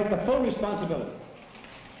 I'll take the full responsibility.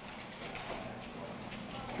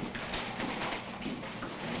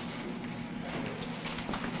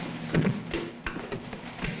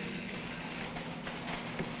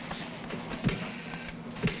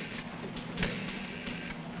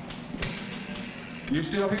 You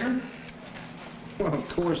still here? Well, of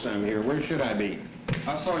course I'm here. Where should I be?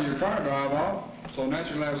 I saw your car drive off, so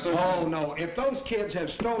naturally I searched. Oh, no. If those kids have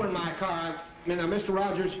stolen my car, now, Mr.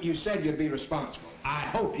 Rogers, you said you'd be responsible. I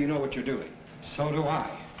hope you know what you're doing. So do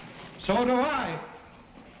I. So do I.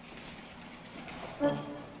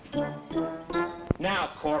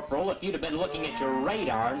 Now, Corporal, if you'd have been looking at your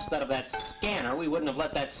radar instead of that scanner, we wouldn't have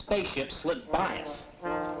let that spaceship slip by us.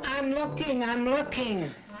 I'm looking.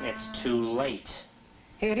 It's too late.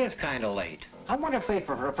 It is kind of late. I wonder if they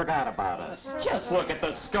forgot about us. Just look at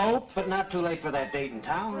the scope. But not too late for that date in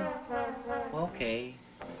town. Okay.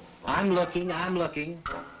 I'm looking.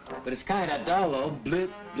 But it's kind of dull, though.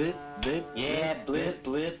 Blip, blip, blip. Yeah, blip,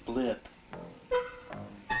 blip, blip.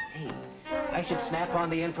 Hey, I should snap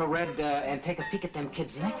on the infrared and take a peek at them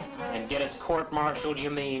kids naked. And get us court-martialed,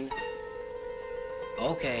 you mean?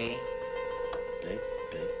 Okay. Blip,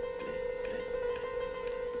 blip, blip,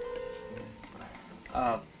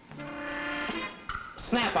 blip.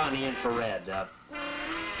 Snap on the infrared.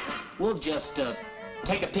 We'll just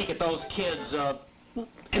take a peek at those kids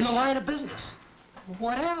in the line of business.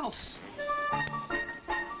 What else?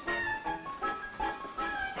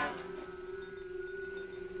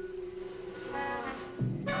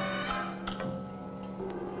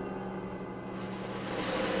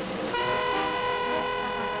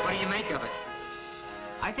 What do you make of it?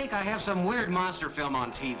 I think I have some weird monster film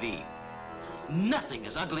on TV. Nothing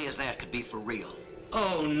as ugly as that could be for real.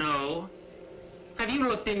 Oh, no. Have you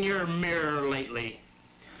looked in your mirror lately?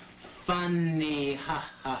 Funny, ha,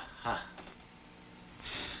 ha, ha.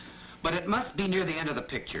 But it must be near the end of the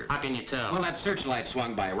picture. How can you tell? Well, that searchlight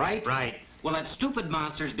swung by, right? Right. Well, that stupid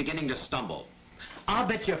monster's beginning to stumble. I'll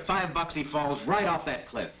bet you $5 he falls right off that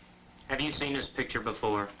cliff. Have you seen this picture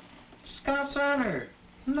before? Scout's honor.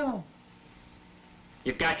 No.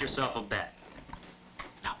 You've got yourself a bet.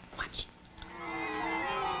 Now, watch.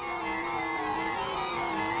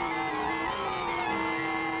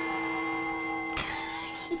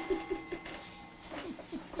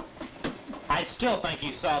 I still think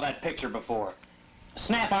you saw that picture before.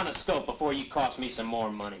 Snap on a scope before you cost me some more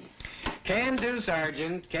money. Can do,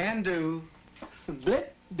 Sergeant. Can do.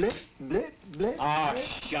 Blip, blip, blip, blip. Oh, blip.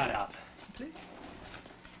 shut up. Blip.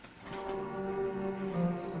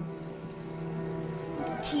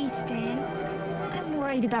 Gee, Stan, I'm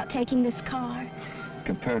worried about taking this car.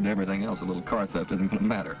 Compared to everything else, a little car theft isn't going to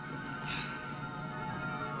matter.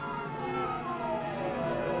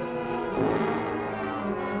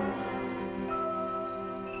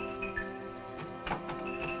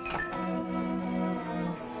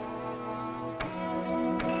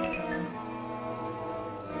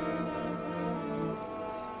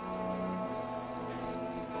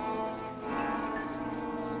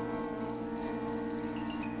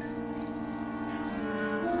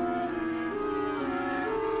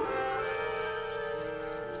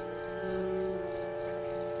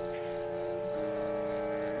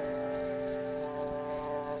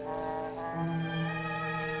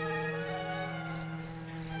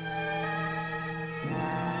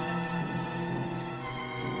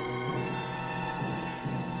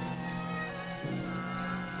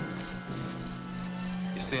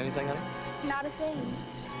 see anything, honey? Not a thing.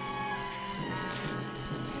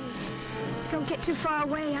 Don't get too far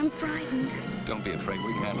away. I'm frightened. Don't be afraid.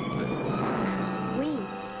 We can handle this. We,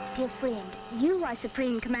 dear friend, you are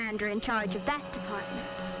Supreme Commander in charge of that department.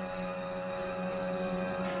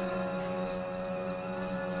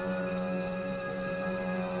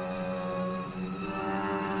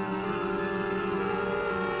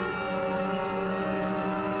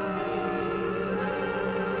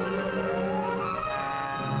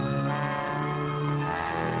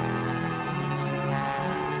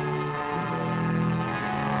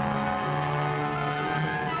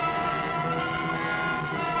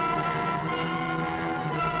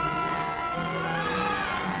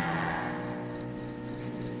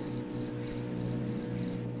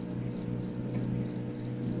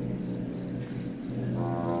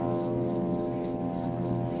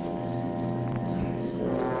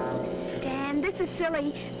 This is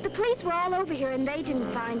silly. The police were all over here and they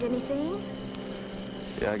didn't find anything.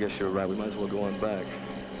 Yeah, I guess you're right. We might as well go on back.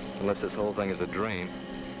 Unless this whole thing is a dream,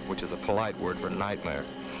 which is a polite word for nightmare.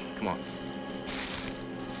 Come on.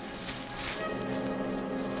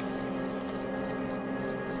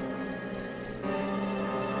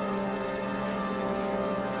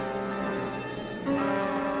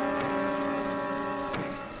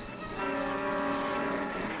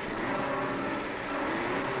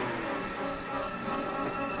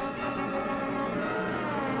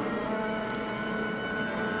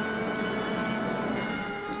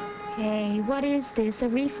 Hey, what is this, a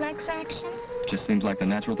reflex action? Just seems like the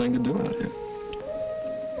natural thing to do out here.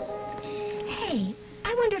 Hey,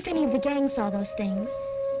 I wonder if any of the gang saw those things.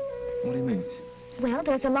 What do you mean? Well,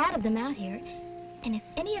 there's a lot of them out here. And if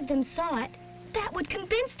any of them saw it, that would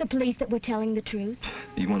convince the police that we're telling the truth.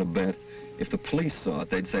 You want to bet? If the police saw it,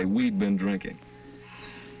 they'd say we'd been drinking.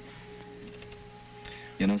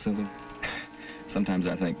 You know something? Sometimes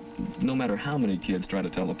I think, no matter how many kids try to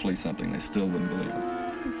tell the police something, they still wouldn't believe it.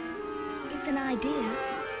 It's an idea.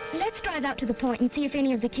 Let's drive out to the point and see if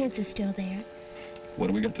any of the kids are still there. What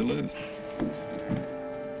do we got to lose?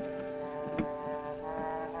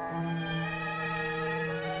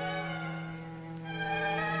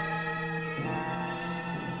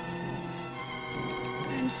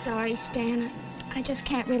 I'm sorry, Stan. I just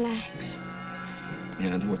can't relax.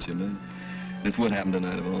 Yeah, I know what you mean. This would happen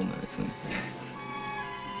tonight of all nights, huh?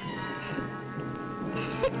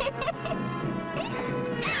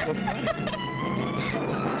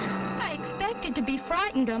 I expected to be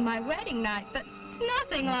frightened on my wedding night, but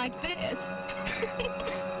nothing like this.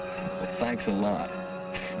 Well, thanks a lot.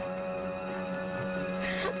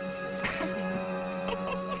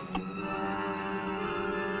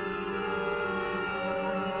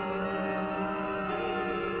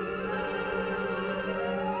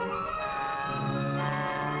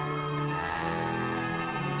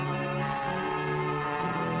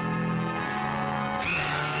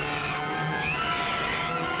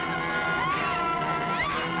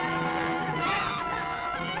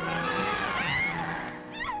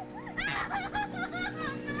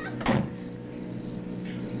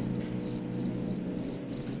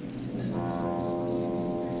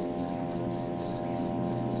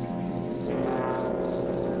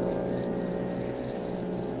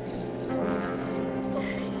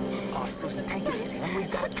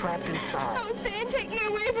 Trapped inside. Oh, Stan, take me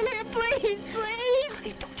away from here, please, please.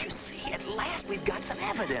 Hey, don't you see? At last we've got some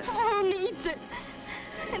evidence. Oh, needs it.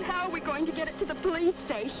 And how are we going to get it to the police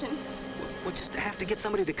station? We'll just have to get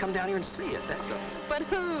somebody to come down here and see it, that's all. But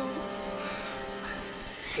who?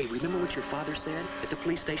 Hey, remember what your father said? At the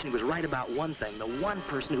police station, he was right about one thing. The one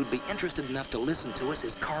person who'd be interested enough to listen to us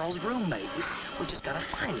is Carl's roommate. We just gotta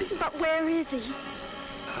find him. But where is he?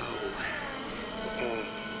 Wait a minute.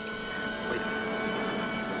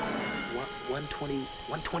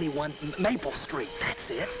 121 Maple Street. That's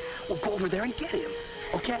it. We'll go over there and get him.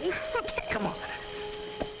 Okay? Okay. Come on.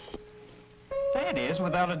 That is,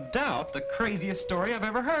 without a doubt, the craziest story I've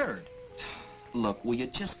ever heard. Look, will you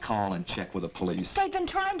just call and check with the police? They've been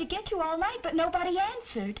trying to get you all night, but nobody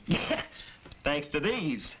answered. Yeah, thanks to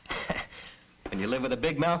these. When you live with a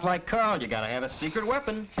big mouth like Carl, you gotta have a secret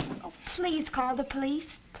weapon. Oh, please call the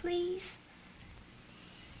police, please.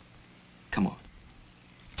 Come on.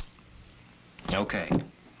 Okay.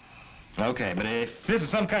 Okay, but if this is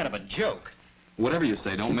some kind of a joke... Whatever you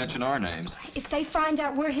say, don't mention our names. If they find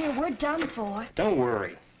out we're here, we're done for. Don't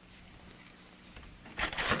worry.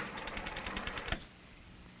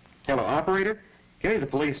 Hello, operator? Get me to the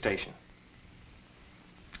police station.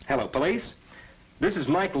 Hello, police? This is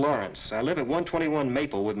Mike Lawrence. I live at 121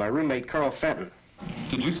 Maple with my roommate, Carl Fenton.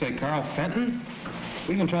 Did you say Carl Fenton?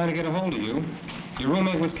 We've been trying to get a hold of you. Your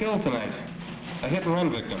roommate was killed tonight. A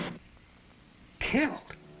hit-and-run victim. Killed?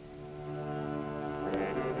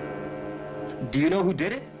 Do you know who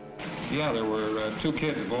did it? Yeah, there were 2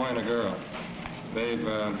 kids, a boy and a girl. They've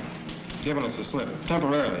given us a slip,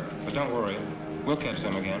 temporarily, but don't worry. We'll catch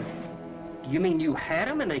them again. You mean you had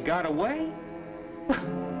them and they got away?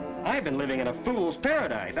 I've been living in a fool's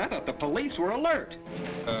paradise. I thought the police were alert.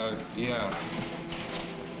 Yeah.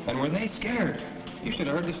 And were they scared? You should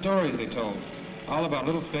have heard the stories they told. All about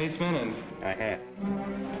little spacemen and... I have.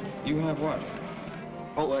 You have what?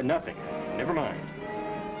 Oh, nothing. Never mind.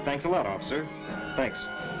 Thanks a lot, officer. Thanks.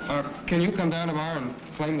 Can you come down tomorrow and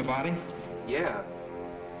claim the body? Yeah.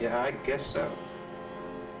 Yeah, I guess so.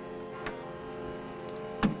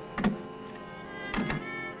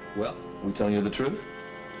 Well, we telling you the truth?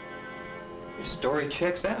 Your story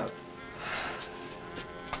checks out.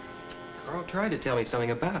 Carl tried to tell me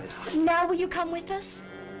something about it. Now will you come with us?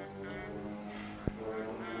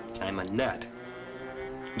 I'm a nut.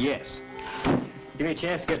 Yes. Give me a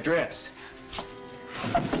chance to get dressed.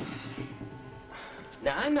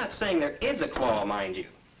 Now, I'm not saying there is a claw, mind you.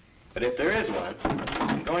 But if there is one,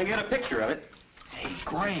 I'm going to get a picture of it. Hey,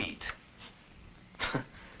 great.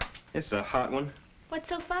 It's a hot one. What's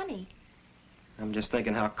so funny? I'm just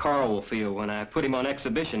thinking how Carl will feel when I put him on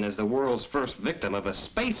exhibition as the world's first victim of a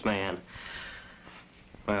spaceman.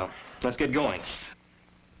 Well, let's get going.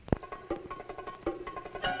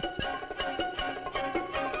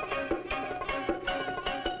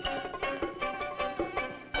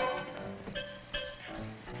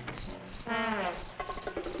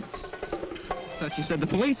 I thought you said the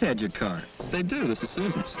police had your car. They do. This is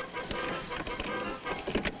Susan's.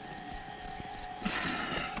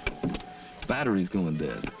 Battery's going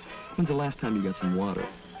dead. When's the last time you got some water?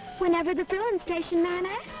 Whenever the filling station man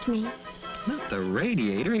asked me. Not the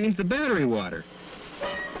radiator. He means the battery water.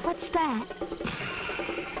 What's that?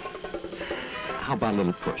 How about a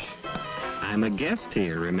little push? I'm a guest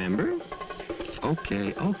here, remember?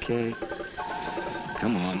 Okay, okay.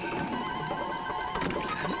 Come on.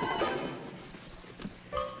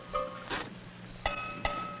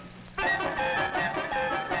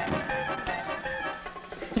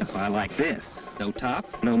 I like this. No top,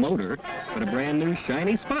 no motor, but a brand new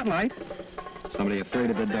shiny spotlight. Somebody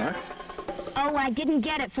afraid of the dark? Oh, I didn't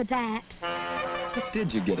get it for that. What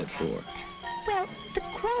did you get it for? Well, the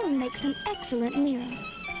chrome makes an excellent mirror.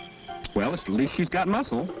 Well, at least she's got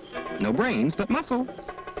muscle. No brains, but muscle.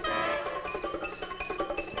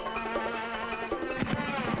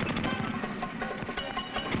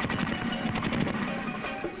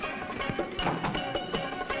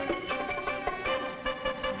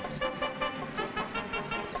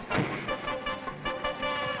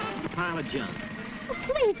 Pile of junk. Oh,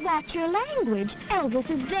 please watch your language. Elvis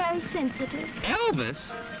is very sensitive. Elvis?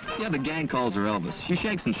 Yeah, the gang calls her Elvis. She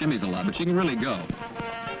shakes and shimmies a lot, but she can really go.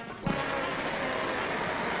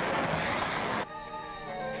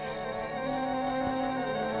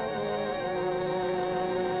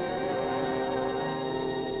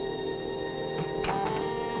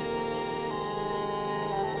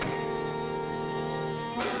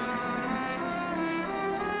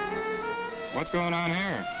 What's going on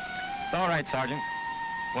here? It's all right, Sergeant.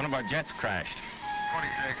 One of our jets crashed.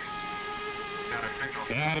 26.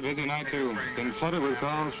 Yeah, had a busy night, too. Been flooded with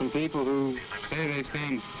calls from people who say they've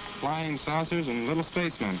seen flying saucers and little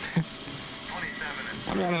spacemen.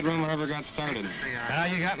 Wonder how that rumor ever got started. Now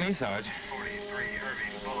you got me, Sarge.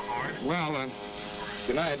 Well,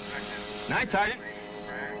 good night. Night, Sergeant.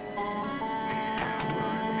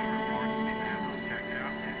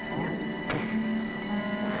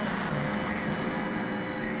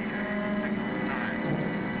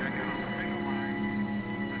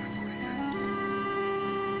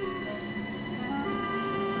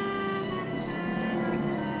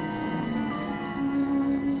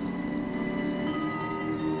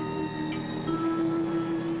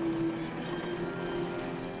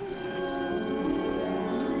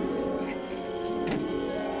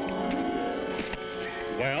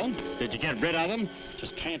 Well, did you get rid of them?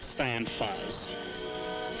 Just can't stand fuzz.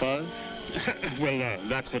 Fuzz? Well,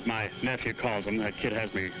 that's what my nephew calls them. That kid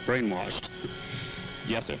has me brainwashed.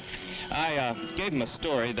 Yes, sir. I gave him a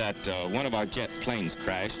story that one of our jet planes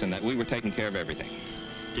crashed and that we were taking care of everything.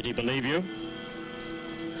 Did he believe you?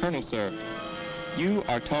 Colonel, sir, you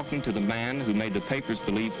are talking to the man who made the papers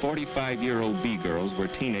believe 45-year-old B-girls were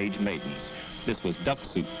teenage maidens. This was duck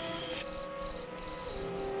soup.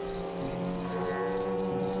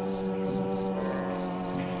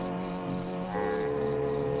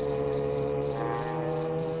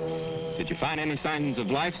 Did you find any signs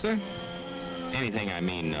of life, sir? Anything, I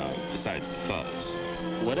mean, besides the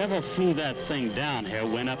fuzz. Whatever flew that thing down here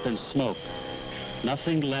went up in smoke.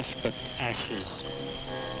 Nothing left but ashes.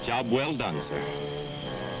 Job well done, sir.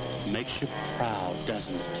 Makes you proud,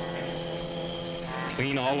 doesn't it?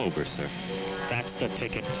 Clean all over, sir. That's the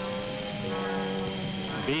ticket.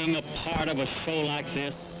 Being a part of a show like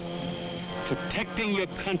this, protecting your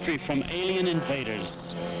country from alien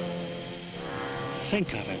invaders.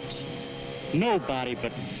 Think of it. Nobody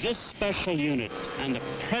but this special unit and the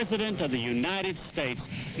President of the United States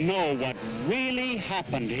know what really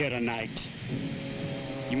happened here tonight.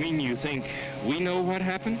 You mean you think we know what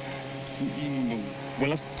happened?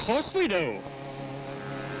 Well, of course we do.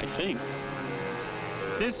 I think.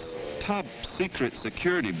 This top secret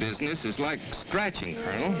security business is like scratching,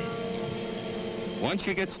 Colonel. Once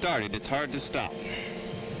you get started, it's hard to stop.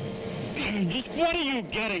 Just what are you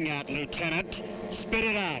getting at, Lieutenant? Spit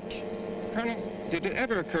it out. Colonel, did it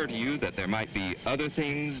ever occur to you that there might be other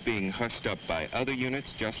things being hushed up by other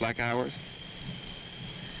units just like ours?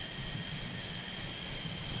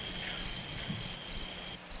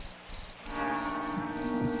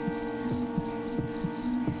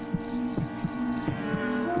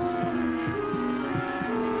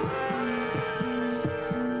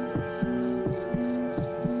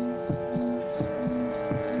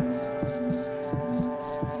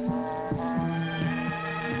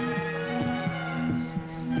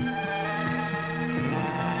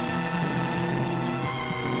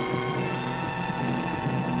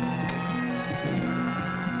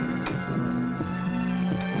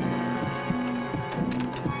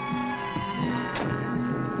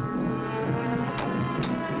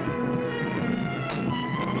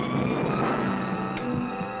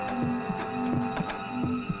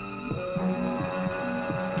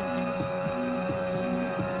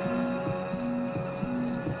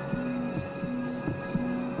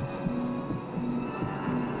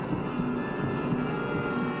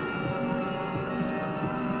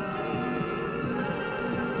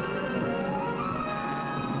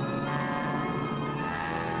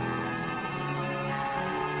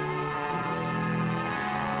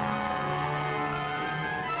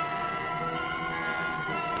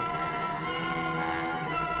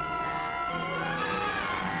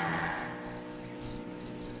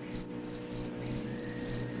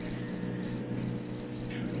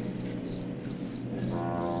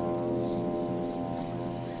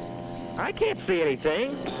 I can't see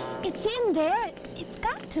anything. It's in there. It's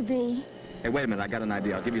got to be. Hey, wait a minute. I got an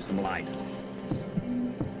idea. I'll give you some light.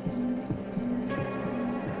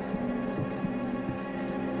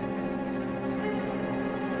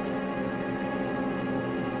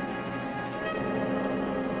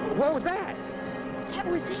 What was that? That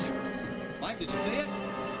was it. Mike, did you see it?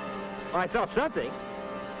 Oh, I saw something.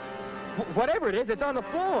 Whatever it is, it's on the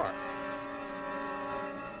floor.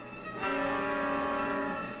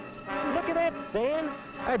 Look at that, Stan.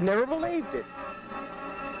 I'd never believed it.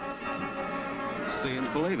 Seeing's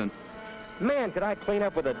believing. Man, could I clean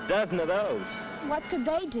up with a dozen of those. What could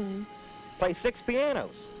they do? Play 6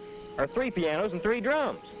 pianos. Or 3 pianos and 3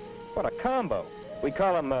 drums. What a combo. We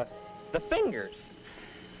call them, the fingers.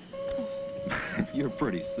 You're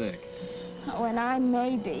pretty sick. Oh, and I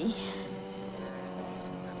may be.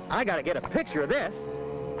 I gotta get a picture of this.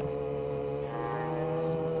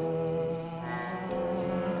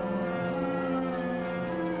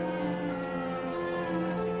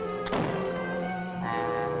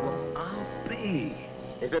 Well, I'll be.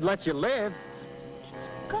 If it lets you live.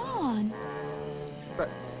 It's gone. But,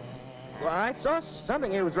 well, I saw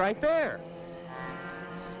something. It was right there.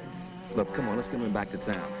 Look, come on, let's get him back to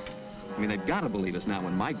town. I mean, they've got to believe us now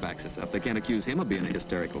when Mike backs us up. They can't accuse him of being a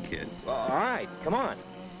hysterical kid. Well, all right, come on.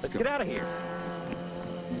 Let's get out of here.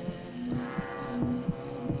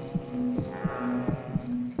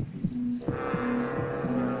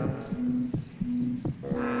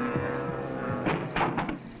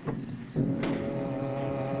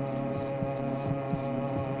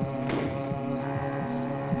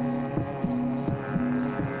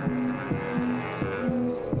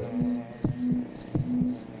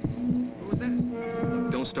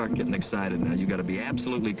 Don't start getting excited now. You got to be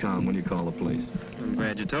absolutely calm when you call the police. I'm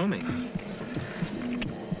glad you told me.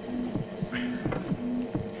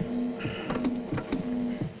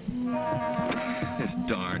 This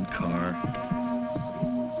darn car.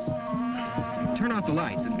 Turn off the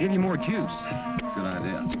lights and give you more juice. Good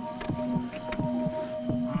idea.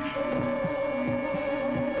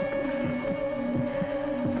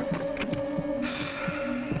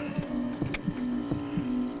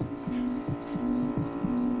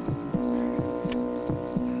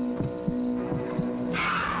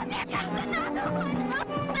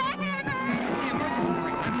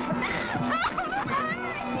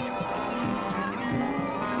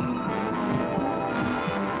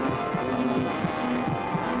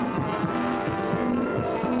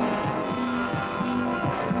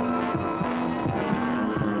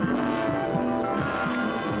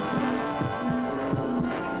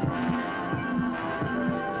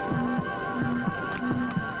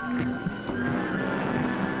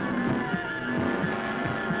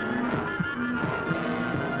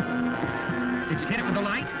 Hit it with the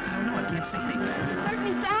light? I don't know. I can't see anything. It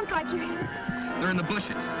certainly sounds like you're here. They're in the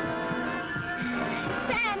bushes.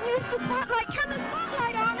 Stan, use the spotlight. Turn the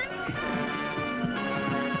spotlight on him.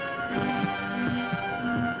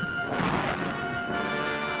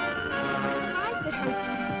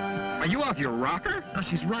 Are you off your rocker? Oh,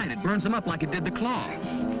 she's right. It burns them up like it did the claw.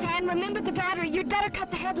 Stan, remember the battery. You'd better cut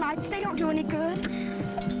the headlights. They don't do any good.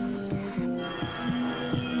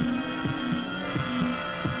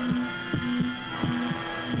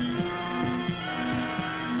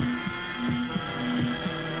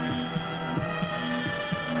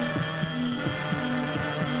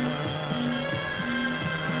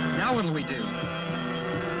 Now what'll we do?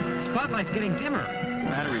 Spotlight's getting dimmer.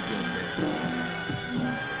 Battery's going dead.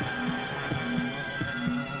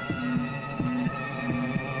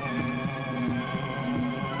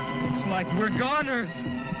 Like we're goners.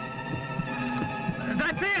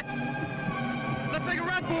 That's it. Let's make a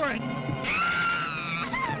run for it.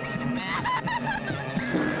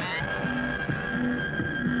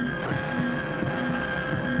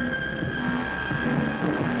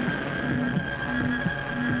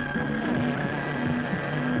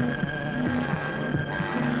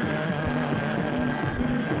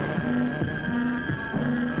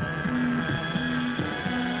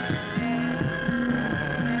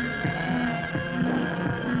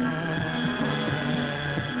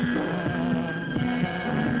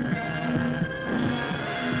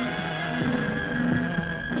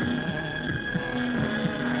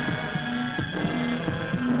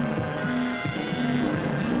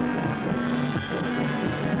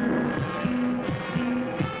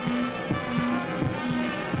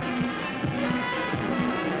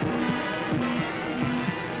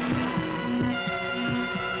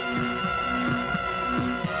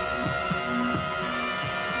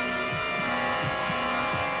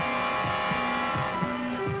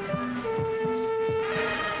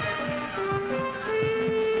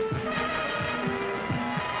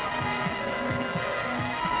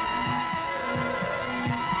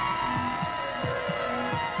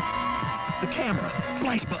 Camera,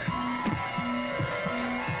 flash button.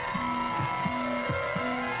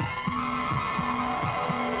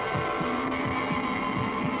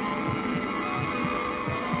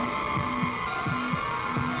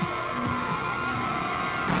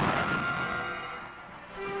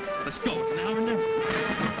 Let's go, it's now or never.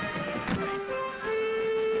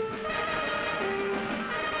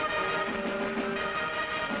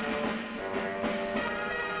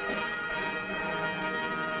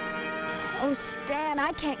 Oh, Stan,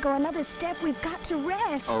 I can't go another step. We've got to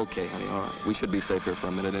rest. Okay, honey, all right. We should be safe here for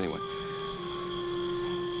a minute anyway.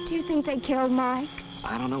 Do you think they killed Mike?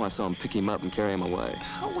 I don't know. I saw him pick him up and carry him away.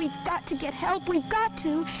 Oh, we've got to get help. We've got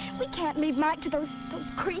to. We can't leave Mike to those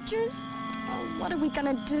creatures. Oh, what are we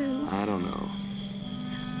gonna do? I don't know.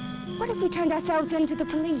 What if we turned ourselves in to the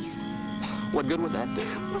police? What good would that do?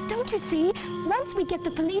 Well, don't you see? Once we get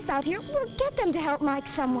the police out here, we'll get them to help Mike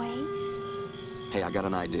some way. Hey, I got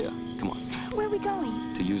an idea. Come on. Where are we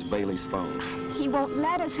going? To use Bailey's phone. He won't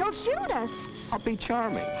let us. He'll shoot us. I'll be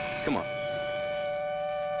charming. Come on.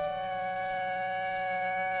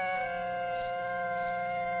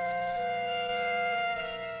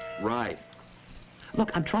 Right.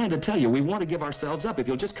 Look, I'm trying to tell you, we want to give ourselves up if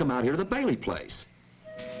you'll just come out here to the Bailey place.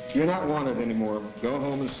 You're not wanted anymore. Go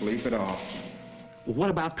home and sleep it off. Well, what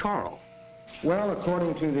about Carl? Well,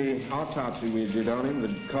 according to the autopsy we did on him,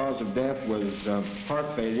 the cause of death was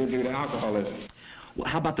heart failure due to alcoholism. Well,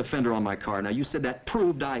 how about the fender on my car? Now, you said that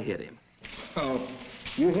proved I hit him. Oh,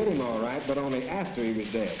 you hit him all right, but only after he was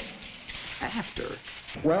dead. After?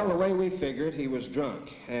 Well, the way we figured, he was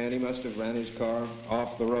drunk, and he must have ran his car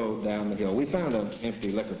off the road down the hill. We found an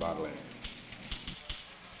empty liquor bottle in it.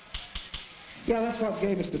 Yeah, that's what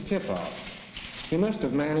gave us the tip-off. He must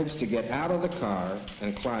have managed to get out of the car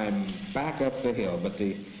and climb back up the hill, but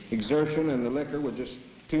the exertion and the liquor were just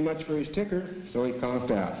too much for his ticker, so he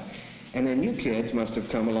conked out. And then you kids must have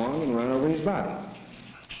come along and run over his body.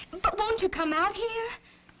 But won't you come out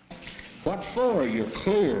here? What for? You're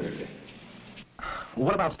cleared.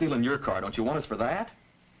 What about stealing your car? Don't you want us for that?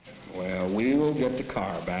 Well, we will get the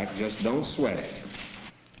car back. Just don't sweat it.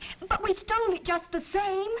 But we stole it just the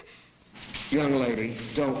same. Young lady,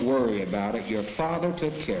 don't worry about it. Your father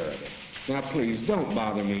took care of it. Now, please, don't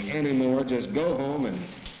bother me anymore. Just go home and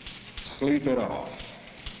sleep it off.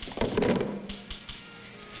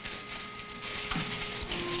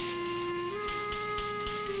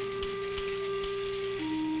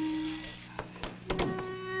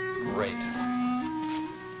 Great.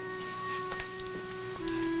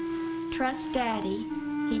 Trust Daddy.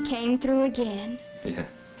 He came through again. Yeah.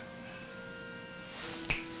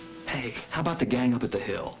 Hey, Hey, how about the gang up at the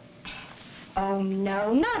hill? Oh,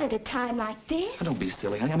 no, not at a time like this. Oh, don't be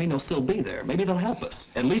silly, honey. I mean, they'll still be there. Maybe they'll help us.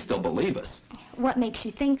 At least they'll believe us. What makes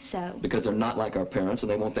you think so? Because they're not like our parents, and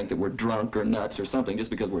they won't think that we're drunk or nuts or something just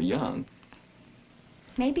because we're young.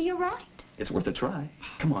 Maybe you're right. It's worth a try.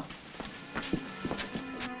 Come on.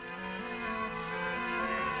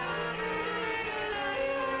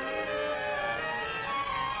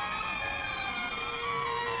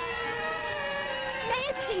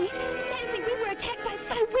 Nancy, we were attacked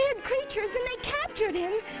by weird creatures, and they captured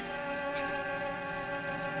him.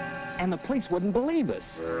 And the police wouldn't believe us.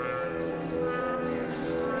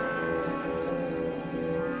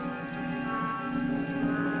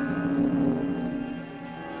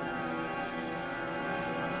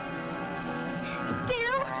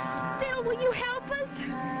 Phil, will you help us?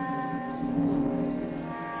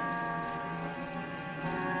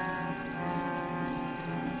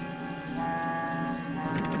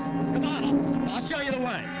 Come on, I'll show you the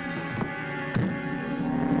way.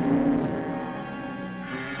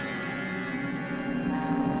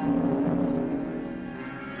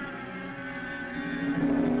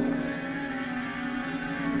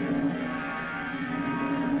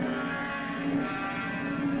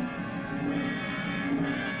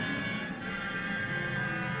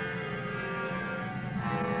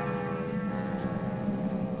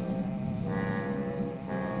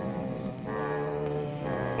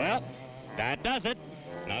 Well, that does it.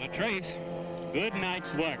 Not a trace. Good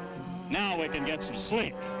night's work. Now we can get some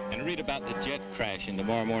sleep and read about the jet crash in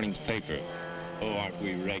tomorrow morning's paper. Oh, aren't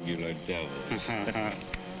we regular devils?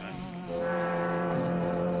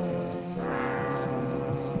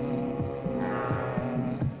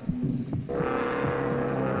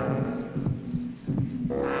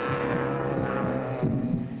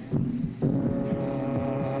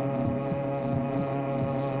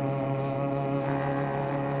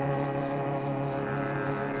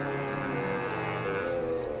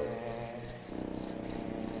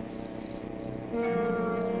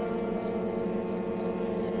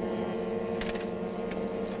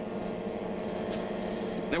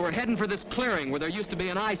 They were heading for this clearing where there used to be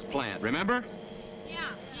an ice plant, remember?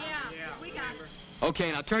 Yeah, we got it.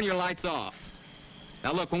 Okay, now turn your lights off.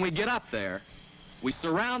 Now look, when we get up there, we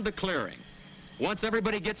surround the clearing. Once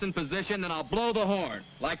everybody gets in position, then I'll blow the horn,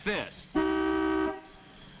 like this.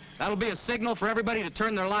 That'll be a signal for everybody to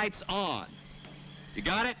turn their lights on. You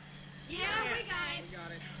got it? Yeah, we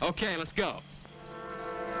got it. Okay, let's go.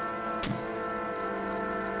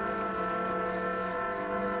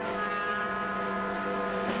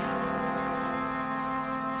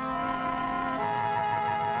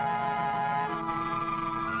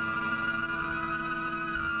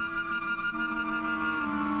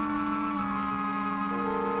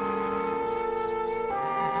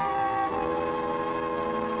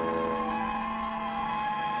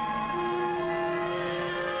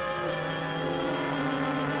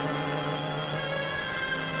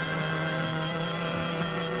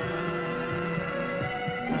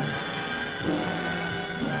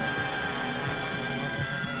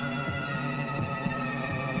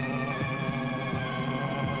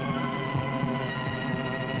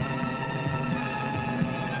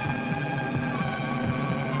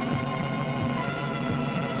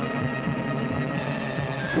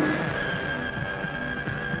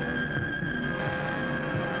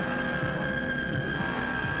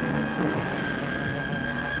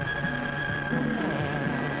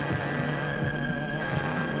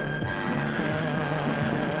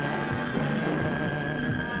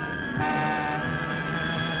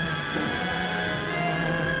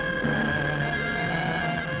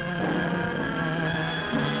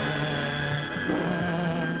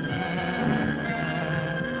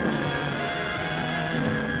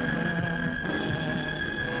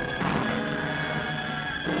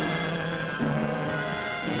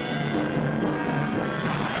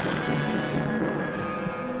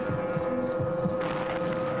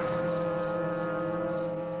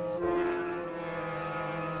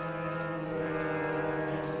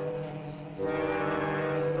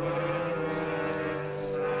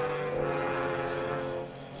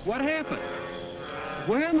 What happened?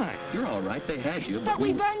 Where am I? You're all right. They had you. But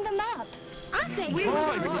we burned them up. I think we were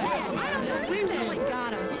dead. I don't know. We really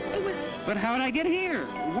got them. It was... But how did I get here?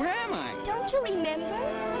 Where am I? Don't you remember?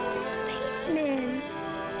 Spacemen.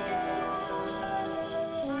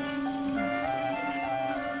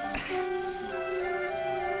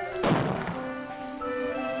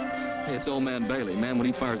 Hey, it's old man Bailey. Man, when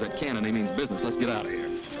he fires that cannon, he means business. Let's get out of here.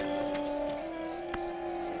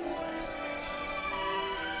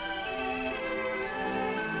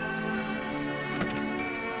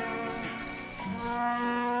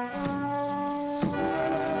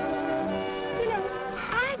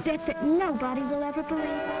 bet that nobody will ever believe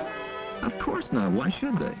us. Of course not. Why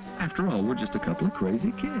should they? After all, we're just a couple of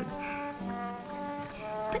crazy kids.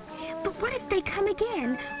 But what if they come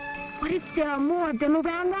again? What if there are more of them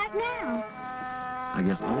around right now? I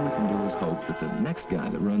guess all we can do is hope that the next guy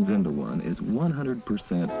that runs into one is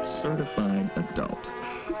 100% certified adult.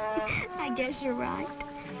 I guess you're right.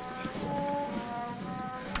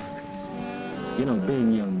 You know,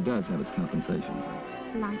 being young does have its compensations.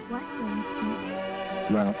 Like what, for instance?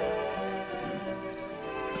 Ralph.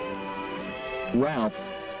 Ralph,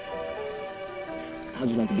 how'd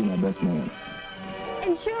you like to be my best man?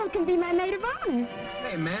 And Cheryl can be my maid of honor.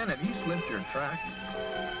 Hey, man, have you slipped your track?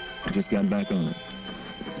 I just got back on it.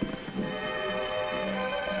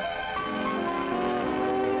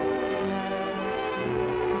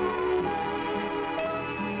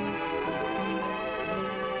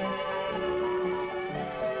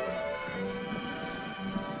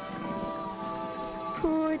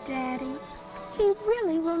 Poor Daddy. He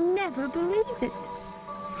really will never believe it.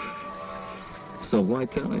 So why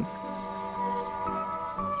tell him?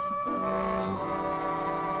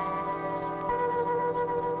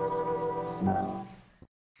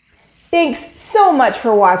 Thanks so much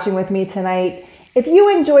for watching with me tonight. If you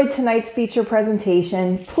enjoyed tonight's feature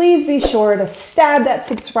presentation, please be sure to stab that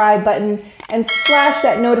subscribe button and slash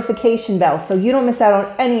that notification bell so you don't miss out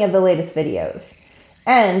on any of the latest videos.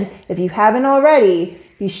 And if you haven't already,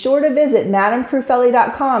 be sure to visit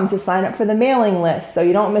MadamCrufeli.com to sign up for the mailing list so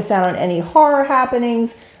you don't miss out on any horror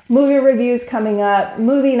happenings, movie reviews coming up,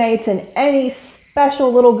 movie nights, and any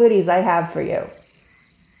special little goodies I have for you.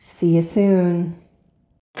 See you soon.